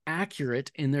actually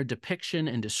accurate in their depiction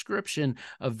and description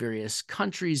of various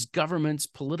countries, governments,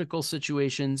 political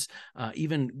situations,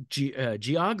 even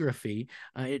geography.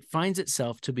 It finds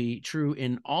itself to be true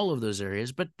in all of those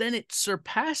areas, but then it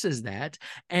surpasses that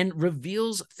and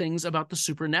reveals things about the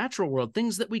supernatural world,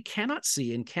 things that we cannot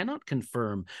see and cannot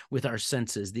confirm with our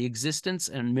senses, the existence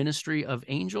and ministry of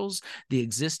angels, the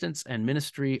existence and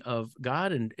ministry of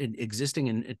God, and existing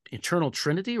in eternal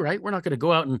Trinity, right? We're not going to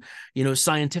go out and,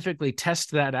 scientifically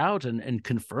test that out and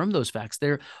confirm those facts.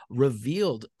 They're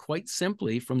revealed quite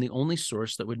simply from the only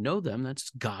source that would know them,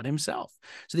 that's God himself.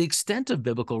 So the extent of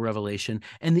biblical revelation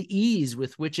and the ease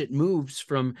with which it moves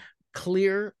from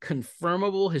clear,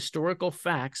 confirmable historical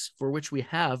facts for which we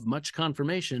have much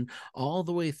confirmation, all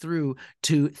the way through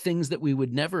to things that we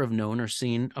would never have known or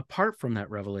seen apart from that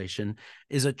revelation,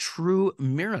 is a true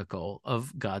miracle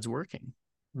of God's working.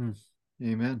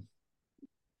 Amen.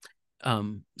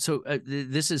 So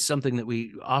this is something that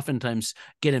we oftentimes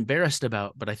get embarrassed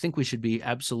about, but I think we should be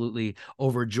absolutely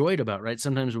overjoyed about, right?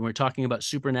 Sometimes when we're talking about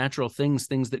supernatural things,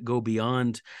 things that go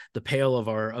beyond the pale of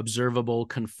our observable,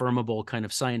 confirmable kind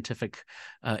of scientific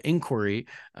inquiry,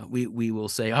 we will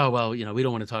say, oh, well, we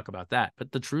don't want to talk about that.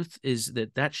 But the truth is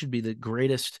that should be the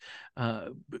greatest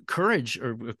courage,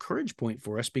 or a courage point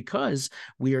for us, because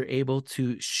we are able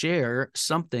to share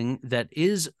something that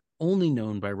is only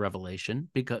known by revelation,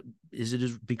 because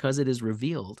it is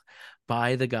revealed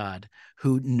by the God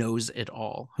who knows it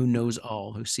all,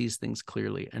 who sees things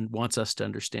clearly and wants us to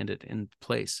understand it in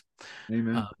place.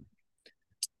 Amen.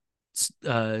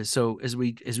 So as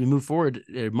we move forward,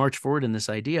 march forward in this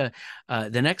idea,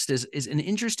 the next is an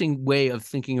interesting way of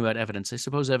thinking about evidence. I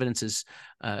suppose evidence is,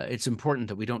 it's important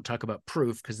that we don't talk about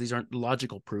proof, because these aren't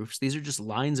logical proofs. These are just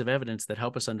lines of evidence that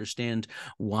help us understand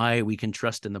why we can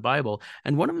trust in the Bible.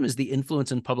 And one of them is the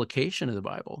influence and publication of the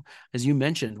Bible. As you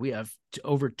mentioned, we have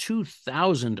over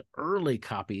 2,000 early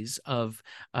copies of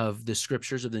the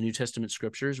scriptures, of the New Testament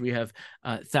scriptures. We have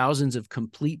thousands of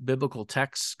complete biblical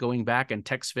texts going back, and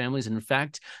text families. And in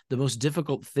fact, the most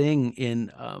difficult thing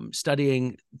in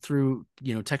studying through,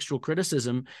 textual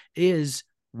criticism is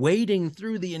wading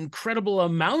through the incredible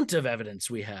amount of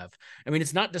evidence we have. I mean,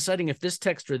 it's not deciding if this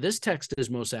text or this text is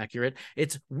most accurate.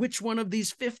 It's which one of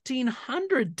these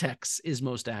 1,500 texts is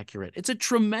most accurate. It's a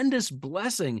tremendous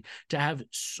blessing to have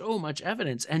so much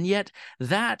evidence. And yet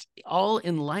that all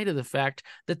in light of the fact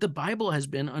that the Bible has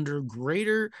been under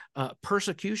greater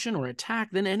persecution or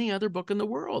attack than any other book in the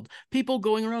world. People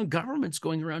going around, governments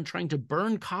going around trying to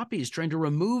burn copies, trying to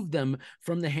remove them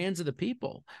from the hands of the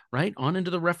people, right? On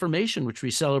into the Reformation, which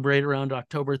we celebrate around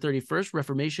October 31st,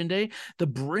 Reformation Day, the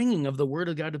bringing of the word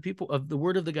of God to people, of the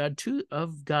word of God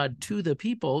to the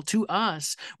people, to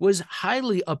us, was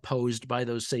highly opposed by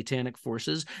those satanic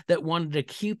forces that wanted to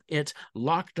keep it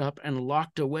locked up and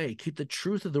locked away, keep the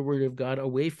truth of the word of God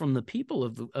away from the people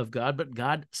of God, but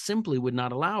God simply would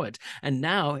not allow it. And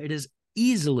now it is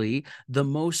easily the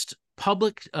most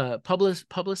published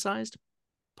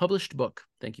book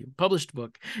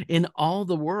in all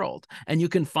the world. And you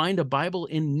can find a Bible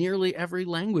in nearly every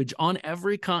language, on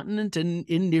every continent, and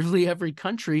in nearly every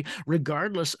country,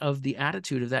 regardless of the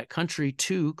attitude of that country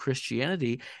to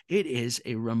Christianity. It is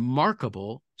a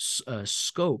remarkable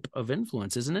scope of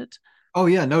influence, isn't it? Oh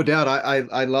yeah, no doubt.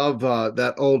 I love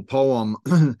that old poem,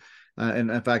 and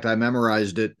in fact, I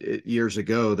memorized it years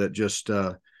ago. That just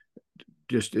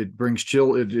it brings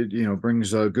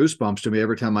brings goosebumps to me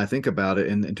every time I think about it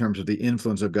in terms of the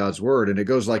influence of God's word. And it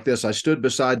goes like this: I stood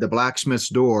beside the blacksmith's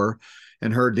door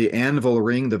and heard the anvil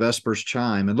ring the vespers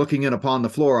chime, and looking in upon the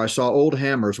floor, I saw old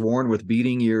hammers worn with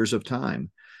beating years of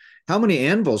time. How many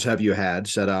anvils have you had,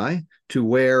 said I, to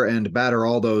wear and batter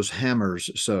all those hammers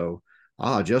so?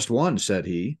 Ah, just one, said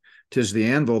he. 'Tis the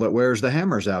anvil that wears the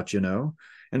hammers out, you know.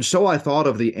 And so I thought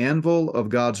of the anvil of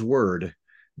God's word,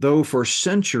 Though for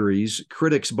centuries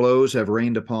critics' blows have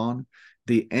rained upon,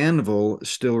 the anvil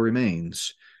still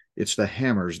remains. It's the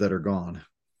hammers that are gone.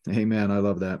 Amen. I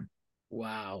love that.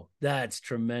 Wow, that's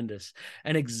tremendous.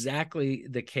 And exactly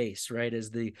the case, right? As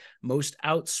the most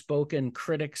outspoken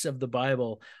critics of the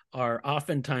Bible are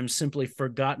oftentimes simply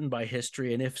forgotten by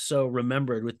history, and if so,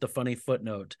 remembered with the funny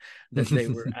footnote that they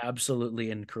were absolutely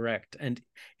incorrect. And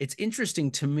it's interesting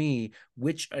to me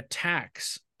which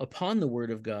attacks upon the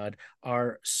word of God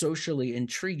are socially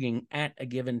intriguing at a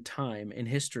given time in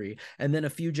history. And then a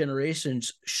few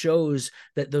generations shows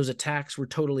that those attacks were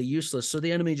totally useless. So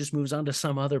the enemy just moves on to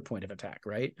some other point of attack,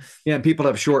 right? Yeah, and people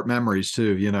have short memories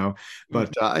too, you know.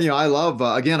 But I love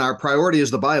again, our priority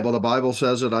is the Bible. The Bible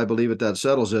says it. I believe it. That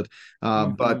settles it.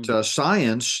 But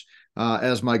science,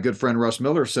 as my good friend Russ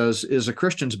Miller says, is a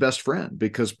Christian's best friend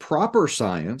because proper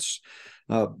science,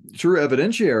 true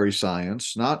evidentiary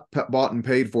science, not bought and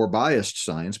paid for biased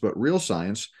science, but real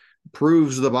science,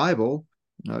 proves the Bible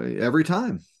every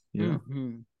time.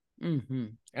 You know.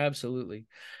 Absolutely.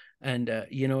 And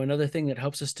another thing that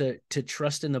helps us to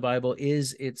trust in the Bible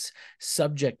is its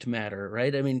subject matter,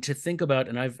 right? I mean, to think about,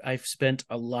 and I've spent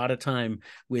a lot of time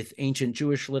with ancient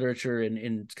Jewish literature and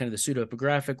in kind of the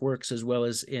pseudepigraphic works, as well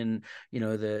as in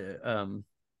the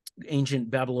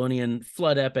ancient Babylonian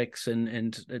flood epics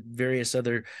and various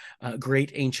other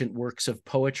great ancient works of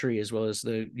poetry, as well as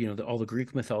all the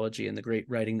Greek mythology and the great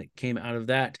writing that came out of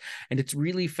that. And it's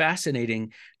really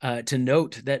fascinating to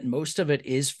note that most of it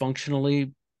is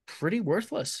functionally pretty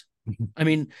worthless. I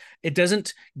mean, it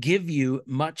doesn't give you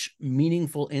much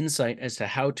meaningful insight as to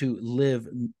how to live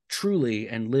truly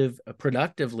and live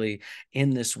productively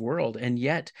in this world. And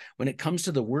yet, when it comes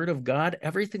to the word of God,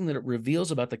 everything that it reveals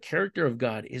about the character of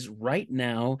God is right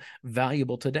now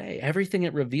valuable today. Everything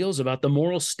it reveals about the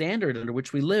moral standard under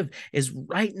which we live is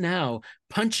right now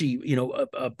punchy,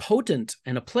 potent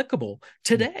and applicable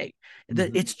today.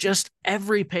 That it's just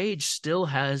every page still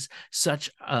has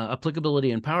such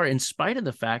applicability and power, in spite of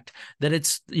the fact that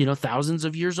it's thousands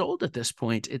of years old at this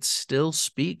point. It still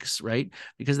speaks, right?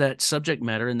 Because that subject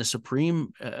matter and the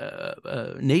supreme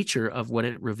nature of what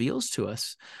it reveals to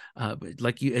us.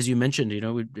 As you mentioned,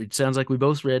 it sounds like we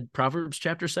both read Proverbs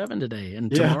chapter 7 today,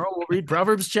 and tomorrow we'll read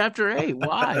Proverbs chapter 8.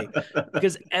 Why?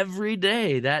 Because every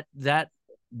day that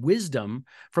wisdom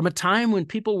from a time when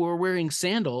people were wearing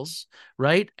sandals,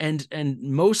 right? And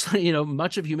mostly,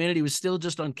 much of humanity was still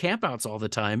just on campouts all the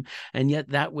time. And yet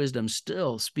that wisdom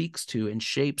still speaks to and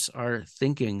shapes our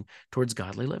thinking towards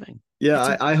godly living.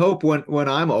 Yeah, I hope when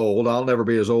I'm old, I'll never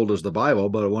be as old as the Bible,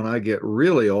 but when I get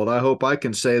really old, I hope I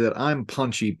can say that I'm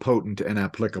punchy, potent, and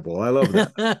applicable. I love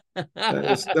that.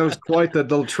 That was quite the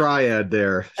little triad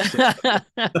there. So.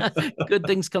 Good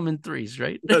things come in threes,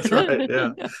 right? That's right.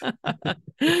 Yeah.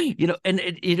 And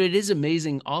it is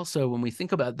amazing also when we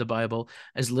think about the Bible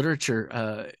as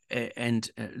literature, and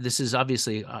this is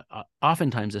obviously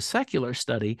oftentimes a secular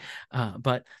study,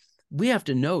 but we have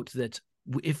to note that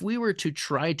if we were to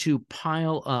try to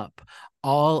pile up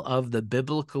all of the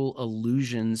biblical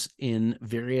allusions in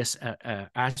various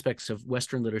aspects of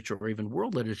Western literature or even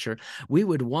world literature, we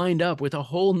would wind up with a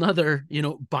whole nother,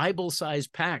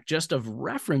 Bible-sized pack just of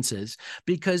references,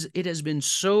 because it has been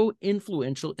so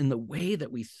influential in the way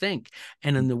that we think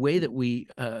and in the way that we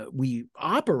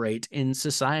operate in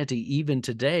society even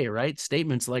today, right?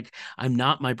 Statements like, "I'm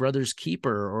not my brother's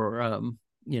keeper," or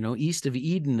east of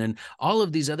Eden, and all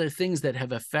of these other things that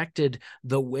have affected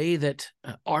the way that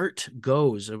art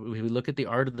goes. We look at the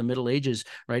art of the Middle Ages,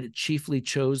 right? It chiefly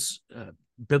chose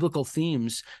biblical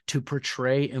themes to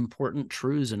portray important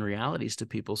truths and realities to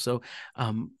people. So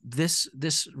this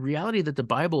reality that the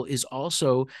Bible is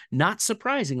also, not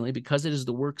surprisingly, because it is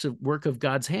the work of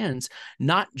God's hands,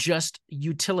 not just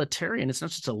utilitarian. It's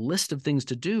not just a list of things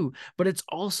to do, but it's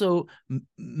also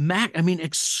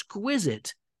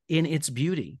exquisite in its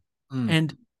beauty,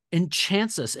 and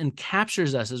enchants us and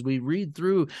captures us as we read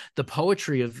through the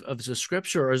poetry of the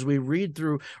scripture, or as we read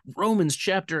through Romans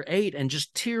chapter 8 and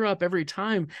just tear up every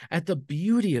time at the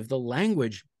beauty of the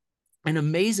language. And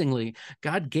amazingly,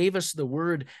 God gave us the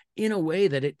word in a way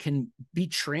that it can be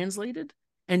translated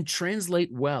and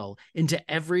translate well into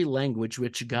every language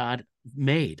which God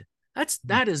made.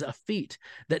 That is a feat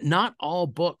that not all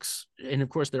books, and of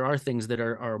course there are things that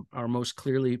are most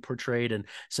clearly portrayed, and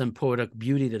some poetic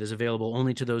beauty that is available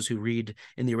only to those who read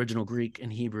in the original Greek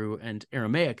and Hebrew and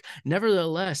Aramaic.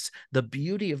 Nevertheless, the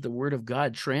beauty of the Word of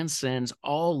God transcends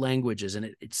all languages,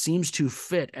 and it seems to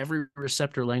fit every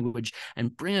receptor language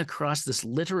and bring across this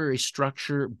literary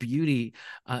structure, beauty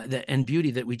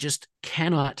that we just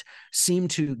cannot seem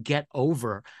to get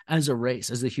over as a race,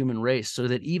 as the human race, so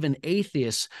that even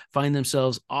atheists find find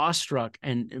themselves awestruck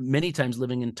and many times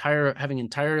having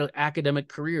entire academic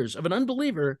careers of an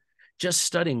unbeliever just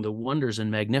studying the wonders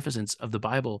and magnificence of the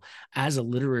Bible as a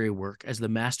literary work, as the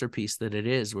masterpiece that it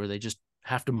is, where they just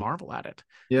have to marvel at it.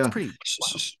 It's Yeah. pretty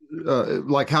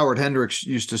Like Howard Hendricks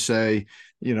used to say,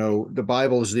 the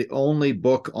Bible is the only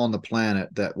book on the planet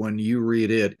that when you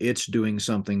read it, it's doing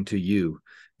something to you.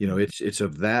 It's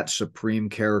of that supreme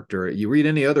character. You read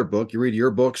any other book, you read your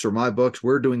books or my books,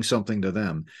 we're doing something to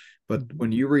them. But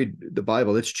when you read the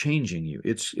Bible, it's changing you.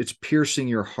 It's piercing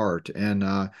your heart. And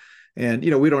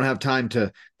we don't have time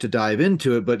to dive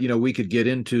into it, but we could get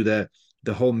into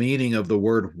the whole meaning of the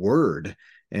word,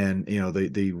 and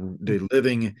the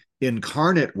living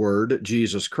incarnate word,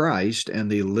 Jesus Christ,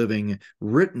 and the living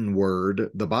written word,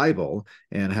 the Bible,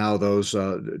 and how those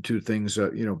two things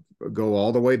go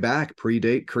all the way back,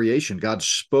 predate creation. God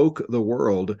spoke the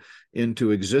world into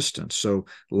existence. So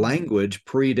language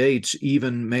predates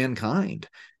even mankind,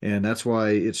 and that's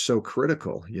why it's so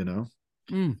critical.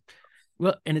 Mm.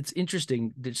 Well, and it's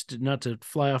interesting, just not to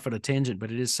fly off on a tangent,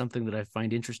 but it is something that I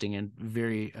find interesting and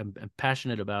very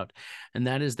passionate about. And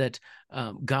that is that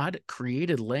God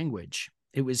created language.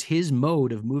 It was his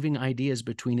mode of moving ideas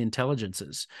between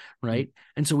intelligences, right?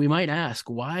 And so we might ask,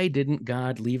 why didn't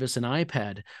God leave us an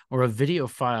iPad or a video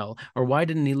file? Or why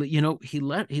didn't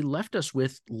he left us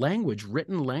with language,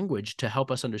 written language, to help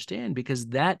us understand, because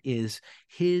that is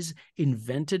his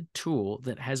invented tool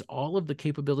that has all of the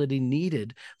capability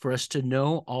needed for us to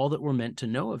know all that we're meant to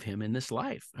know of him in this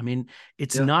life. I mean,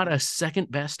 it's not a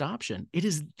second best option. It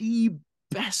is the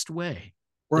best way.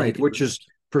 Right, which is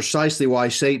precisely why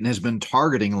Satan has been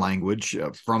targeting language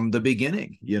from the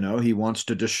beginning. He wants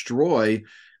to destroy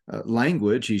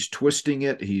language. He's twisting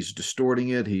it, he's distorting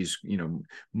it, he's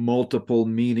multiple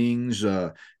meanings,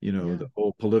 the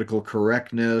whole political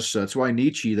correctness. That's why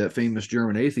Nietzsche, that famous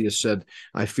German atheist, said,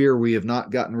 I fear we have not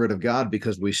gotten rid of God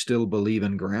because we still believe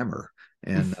in grammar.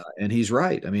 And he's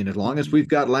right. I mean, as long as we've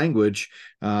got language,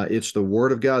 it's the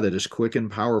word of God that is quick and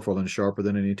powerful and sharper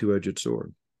than any two-edged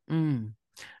sword.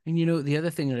 And the other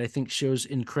thing that I think shows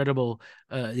the incredible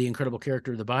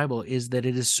character of the Bible is that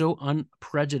it is so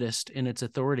unprejudiced in its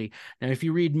authority. Now, if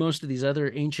you read most of these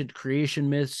other ancient creation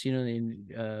myths,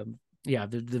 the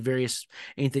various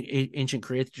ancient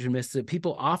creation myths that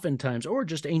people oftentimes, or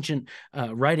just ancient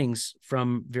writings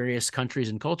from various countries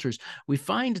and cultures, we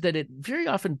find that it very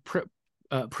often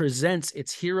presents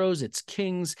its heroes, its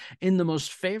kings, in the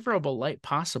most favorable light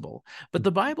possible. But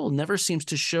the Bible never seems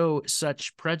to show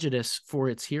such prejudice for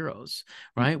its heroes,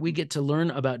 right? We get to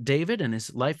learn about David, and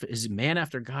his life is a man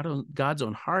after God's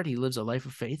own heart. He lives a life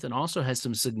of faith and also has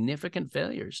some significant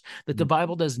failures that the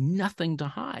Bible does nothing to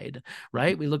hide,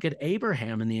 right? We look at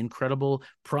Abraham and the incredible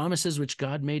promises which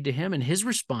God made to him and his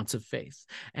response of faith.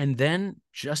 And then,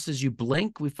 just as you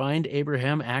blink, we find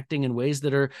Abraham acting in ways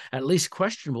that are at least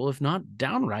questionable, if not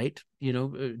downright,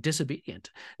 disobedient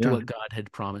to what God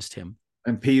had promised him.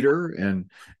 And Peter,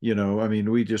 and I mean,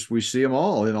 we see them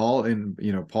all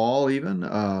in Paul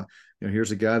even.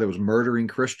 Here's a guy that was murdering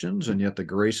Christians, and yet the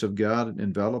grace of God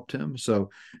enveloped him. So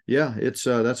yeah, it's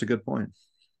that's a good point.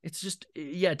 It's just,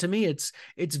 to me, it's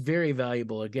very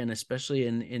valuable, again, especially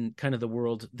in kind of the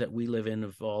world that we live in,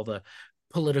 of all the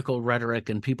political rhetoric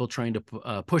and people trying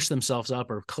to push themselves up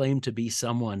or claim to be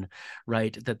someone,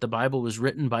 right? That the Bible was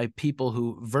written by people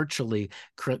who virtually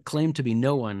claim to be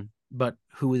no one, but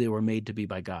who they were made to be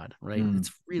by God, right?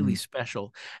 It's really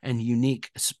special and unique,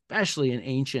 especially in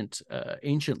ancient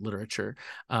literature.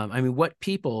 I mean, what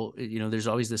people, there's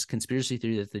always this conspiracy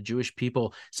theory that the Jewish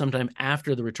people, sometime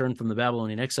after the return from the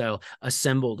Babylonian exile,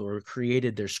 assembled or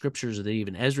created their scriptures, or that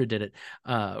even Ezra did it,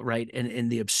 right?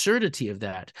 And the absurdity of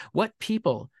that. What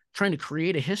people trying to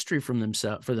create a history for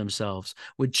themselves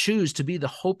would choose to be the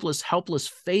hopeless, helpless,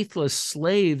 faithless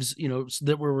slaves,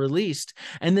 that were released,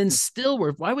 and then still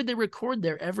why would they record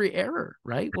their every error,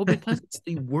 right? Well, because it's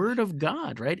the word of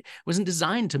God, right? It wasn't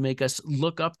designed to make us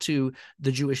look up to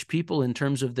the Jewish people in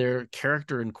terms of their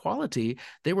character and quality.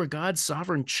 They were God's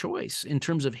sovereign choice in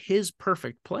terms of his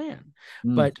perfect plan.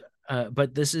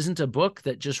 But this isn't a book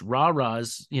that just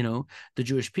rah-rahs, the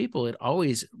Jewish people. It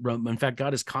always, in fact,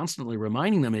 God is constantly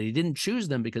reminding them that he didn't choose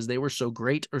them because they were so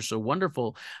great or so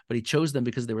wonderful, but he chose them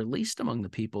because they were least among the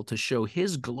people to show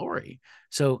his glory.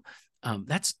 So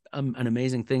that's an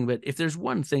amazing thing. But if there's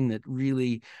one thing that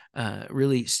really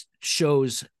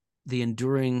shows the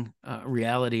enduring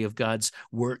reality of God's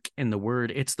work in the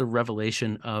word, it's the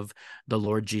revelation of the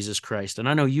Lord Jesus Christ. And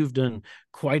I know you've done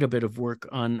quite a bit of work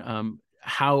on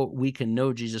how we can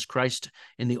know Jesus Christ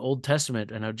in the Old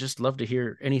Testament. And I'd just love to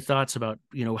hear any thoughts about,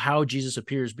 how Jesus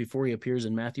appears before he appears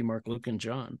in Matthew, Mark, Luke, and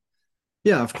John.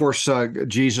 Yeah, of course,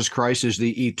 Jesus Christ is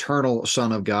the eternal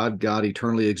Son of God. God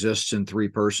eternally exists in three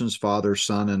persons, Father,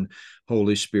 Son, and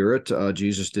Holy Spirit.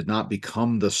 Jesus did not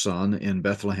become the Son in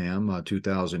Bethlehem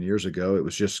 2,000 years ago. It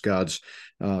was just God's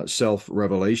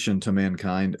self-revelation to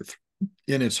mankind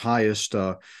in its highest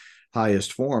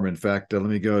form. In fact, let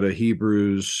me go to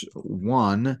Hebrews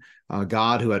 1.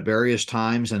 God, who at various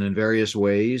times and in various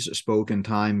ways spoke in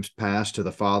times past to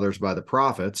the fathers by the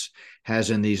prophets,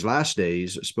 has in these last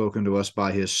days spoken to us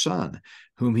by his Son,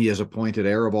 whom he has appointed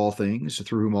heir of all things,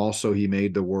 through whom also he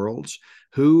made the worlds,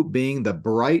 who, being the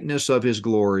brightness of his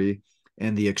glory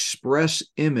and the express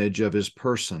image of his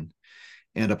person,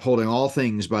 and upholding all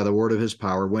things by the word of his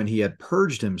power, when he had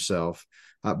purged himself,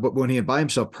 but when he had by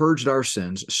himself purged our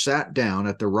sins, sat down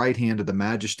at the right hand of the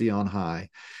majesty on high.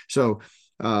 So,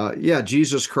 yeah,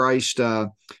 Jesus Christ,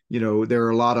 there are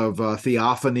a lot of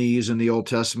theophanies in the Old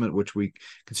Testament, which we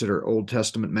consider Old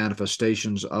Testament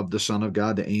manifestations of the Son of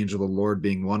God, the angel of the Lord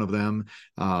being one of them.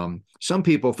 Some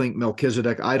people think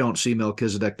Melchizedek. I don't see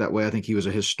Melchizedek that way. I think he was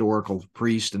a historical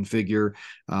priest and figure,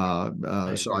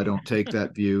 so I don't take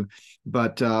that view.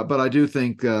 But I do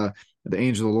think the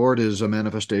angel of the Lord is a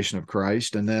manifestation of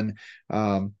Christ. And then,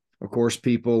 of course,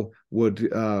 people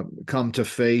would come to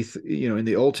faith, in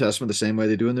the Old Testament the same way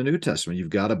they do in the New Testament. You've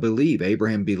got to believe.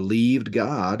 Abraham believed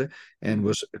God and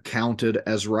was counted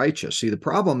as righteous. See, the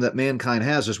problem that mankind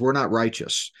has is we're not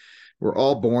righteous. We're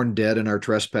all born dead in our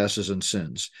trespasses and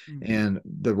sins. Mm-hmm. And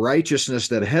the righteousness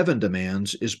that heaven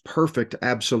demands is perfect,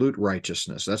 absolute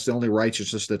righteousness. That's the only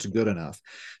righteousness that's good enough.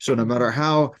 So no matter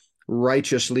how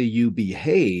righteously you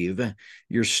behave,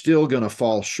 you're still going to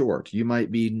fall short. You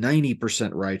might be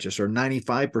 90% righteous or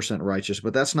 95% righteous,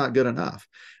 but that's not good enough.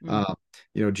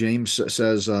 James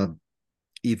says,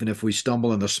 even if we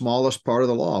stumble in the smallest part of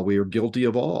the law, we are guilty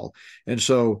of all. And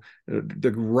so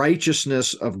the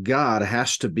righteousness of God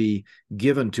has to be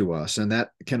given to us, and that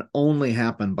can only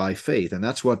happen by faith. And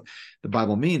that's what the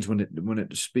Bible means when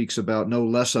it speaks about no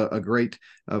less a great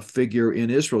figure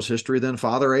in Israel's history than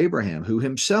Father Abraham, who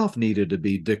himself needed to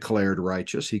be declared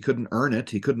righteous. He couldn't earn it.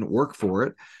 He couldn't work for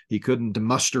it. He couldn't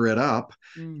muster it up.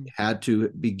 He had to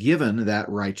be given that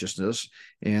righteousness.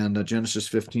 And Genesis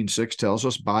 15:6 tells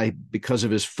us because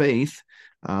of his faith,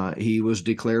 he was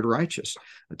declared righteous.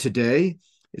 Today,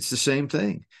 it's the same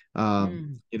thing.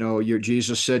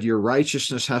 Jesus said your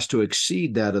righteousness has to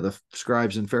exceed that of the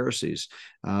scribes and Pharisees,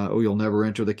 or you'll never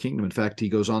enter the kingdom. In fact, he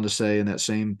goes on to say in that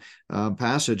same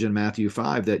passage in Matthew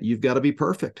 5 that you've got to be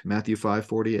perfect, Matthew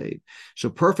 5:48. So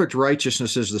perfect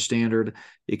righteousness is the standard.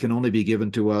 It can only be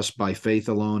given to us by faith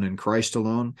alone in Christ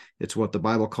alone. It's what the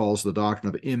Bible calls the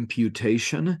doctrine of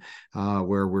imputation,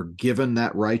 where we're given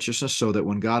that righteousness so that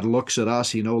when God looks at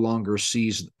us, he no longer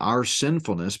sees our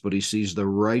sinfulness, but he sees the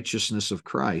righteousness of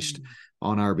Christ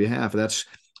on our behalf. That's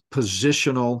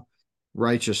positional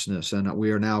righteousness, and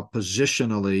we are now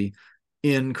positionally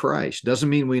in Christ. Doesn't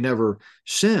mean we never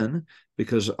sin,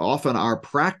 because often our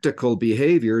practical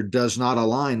behavior does not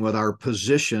align with our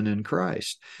position in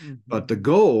Christ. But the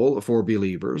goal for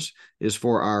believers is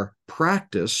for our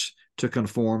practice to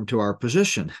conform to our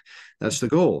position. That's the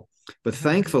goal. But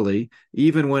thankfully,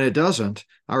 even when it doesn't,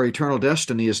 our eternal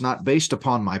destiny is not based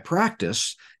upon my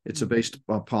practice. It's based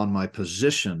upon my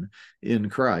position in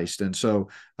Christ. And so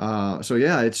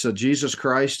it's Jesus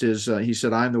Christ is, he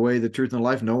said, I'm the way, the truth, and the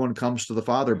life. No one comes to the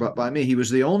Father but by me. He was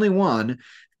the only one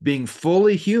being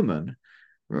fully human.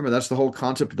 Remember, that's the whole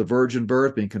concept of the virgin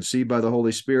birth, being conceived by the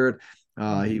Holy Spirit.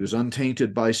 He was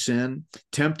untainted by sin,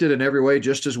 tempted in every way,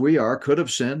 just as we are, could have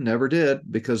sinned, never did,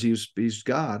 because he's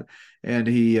God. And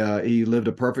he lived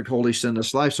a perfect, holy,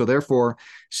 sinless life. So therefore,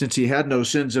 since he had no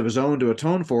sins of his own to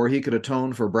atone for, he could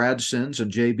atone for Brad's sins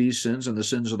and JB's sins and the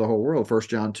sins of the whole world, 1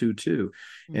 John 2:2.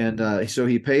 And so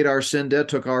he paid our sin debt,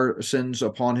 took our sins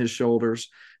upon his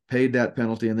shoulders, paid that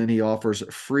penalty, and then he offers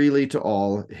freely to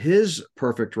all his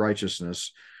perfect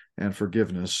righteousness and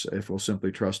forgiveness if we'll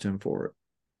simply trust him for it.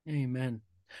 Amen.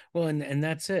 Well, and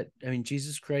that's it. I mean,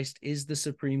 Jesus Christ is the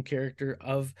supreme character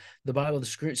of the Bible,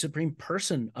 the supreme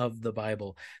person of the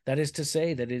Bible. That is to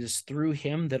say that it is through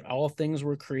him that all things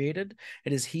were created.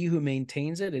 It is he who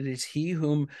maintains it. It is he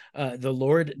whom the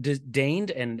Lord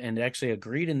deigned and actually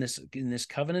agreed in this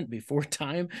covenant before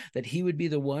time that he would be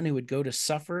the one who would go to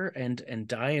suffer and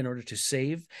die in order to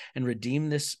save and redeem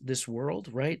this world,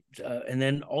 right? And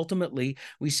then ultimately,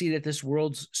 we see that this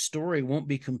world's story won't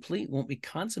be complete, won't be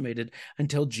consummated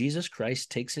until Jesus Christ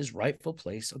takes his rightful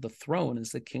place of the throne as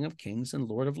the King of Kings and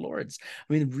Lord of Lords.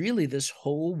 I mean, really, this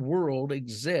whole world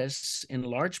exists in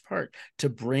large part to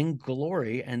bring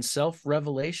glory and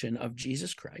self-revelation of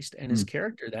Jesus Christ and his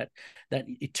character, that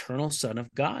eternal Son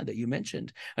of God that you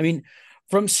mentioned. I mean,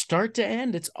 from start to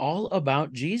end, it's all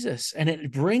about Jesus. And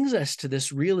it brings us to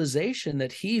this realization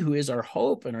that he who is our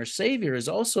hope and our Savior is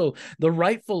also the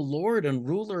rightful Lord and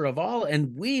ruler of all.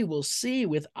 And we will see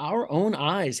with our own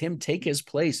eyes him take his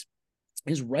place,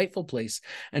 his rightful place,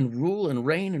 and rule and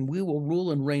reign, and we will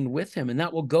rule and reign with him. And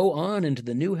that will go on into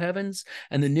the new heavens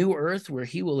and the new earth, where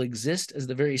he will exist as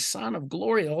the very Son of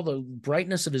glory, all the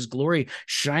brightness of his glory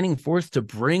shining forth to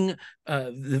bring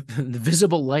the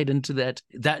visible light into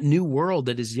that new world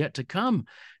that is yet to come.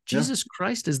 Yeah. Jesus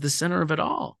Christ is the center of it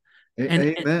all.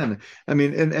 And Amen. I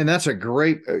mean, and that's a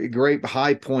great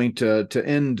high point to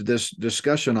end this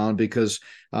discussion on, because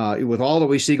with all that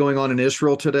we see going on in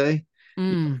Israel today,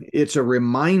 it's a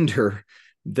reminder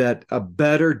that a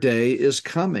better day is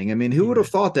coming. I mean, who would have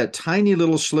thought that tiny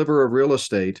little sliver of real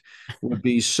estate would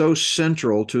be so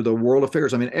central to the world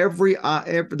affairs? I mean,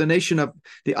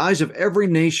 the eyes of every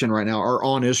nation right now are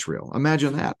on Israel.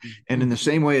 Imagine that. And in the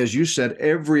same way, as you said,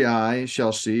 every eye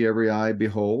shall see, every eye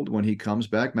behold when he comes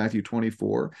back, Matthew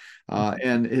 24.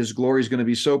 And his glory is going to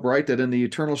be so bright that in the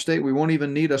eternal state, we won't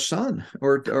even need a sun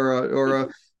or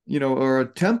a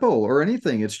temple or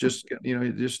anything. It's just,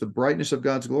 just the brightness of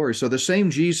God's glory. So the same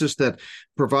Jesus that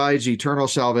provides eternal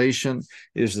salvation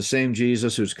is the same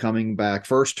Jesus who's coming back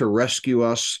first to rescue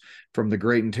us from the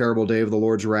great and terrible day of the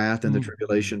Lord's wrath and the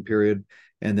tribulation period,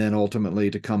 and then ultimately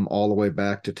to come all the way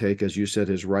back to take, as you said,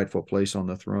 his rightful place on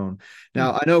the throne.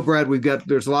 Now, I know, Brad,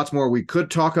 there's lots more we could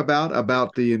talk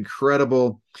about the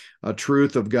incredible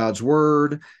truth of God's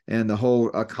word and the whole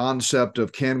concept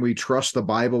of, can we trust the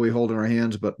Bible we hold in our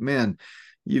hands? But man,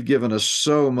 you've given us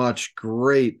so much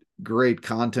great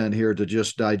content here to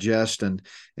just digest and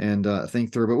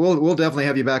think through. But we'll definitely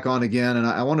have you back on again. And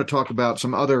I want to talk about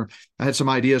I had some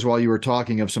ideas while you were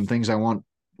talking of some things I want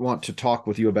to talk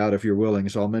with you about, if you're willing.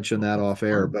 So I'll mention that off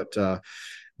air. But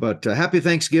happy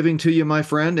Thanksgiving to you, my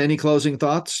friend. Any closing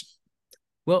thoughts?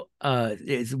 Well,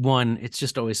 it's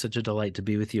just always such a delight to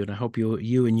be with you, and I hope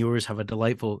you and yours have a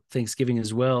delightful Thanksgiving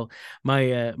as well.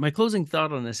 My closing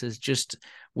thought on this is just,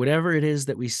 whatever it is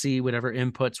that we see, whatever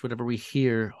inputs, whatever we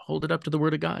hear, hold it up to the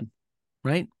Word of God,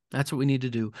 right? That's what we need to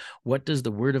do. What does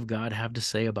the Word of God have to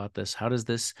say about this? How does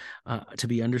this to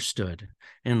be understood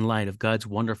in light of God's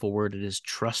wonderful Word? It is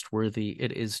trustworthy.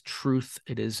 It is truth.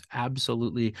 It is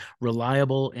absolutely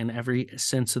reliable in every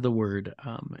sense of the word.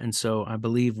 And so I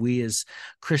believe we as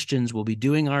Christians will be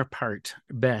doing our part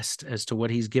best as to what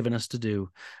he's given us to do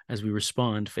as we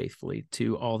respond faithfully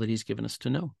to all that he's given us to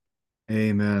know.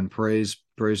 Amen. Praise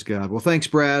God. Well, thanks,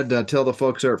 Brad. Tell the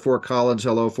folks there at Fort Collins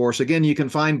hello for us. Again, you can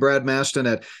find Brad Maston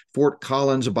at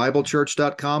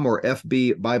fortcollinsbiblechurch.com or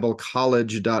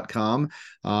fbbiblecollege.com.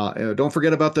 Don't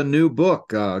forget about the new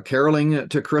book, Caroling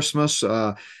to Christmas.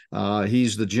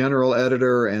 He's the general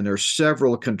editor, and there's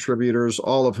several contributors,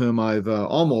 most of whom I've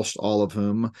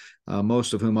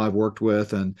worked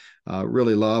with and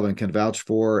really love and can vouch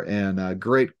for, and a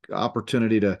great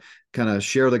opportunity to kind of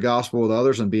share the gospel with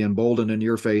others and be emboldened in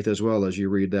your faith as well as you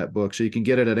read that book. So you can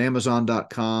get it at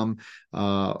Amazon.com.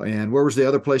 And where was the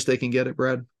other place they can get it,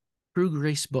 Brad?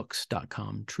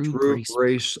 TrueGraceBooks.com.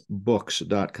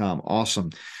 TrueGraceBooks.com.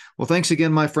 Awesome. Well, thanks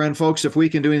again, my friend. Folks, if we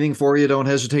can do anything for you, don't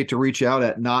hesitate to reach out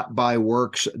at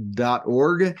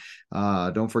notbyworks.org.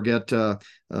 Don't forget the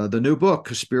new book,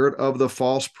 Spirit of the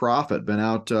False Prophet, been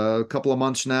out a couple of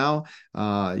months now.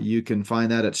 You can find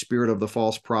that at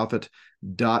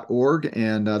spiritofthefalseprophet.org.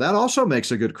 And that also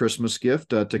makes a good Christmas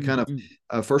gift to kind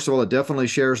of, first of all, it definitely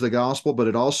shares the gospel, but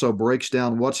it also breaks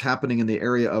down what's happening in the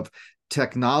area of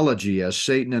technology as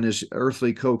Satan and his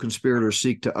earthly co-conspirators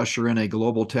seek to usher in a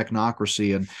global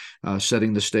technocracy and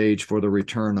setting the stage for the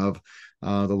return of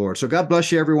the Lord. So God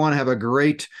bless you, everyone. Have a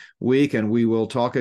great week, and we will talk again.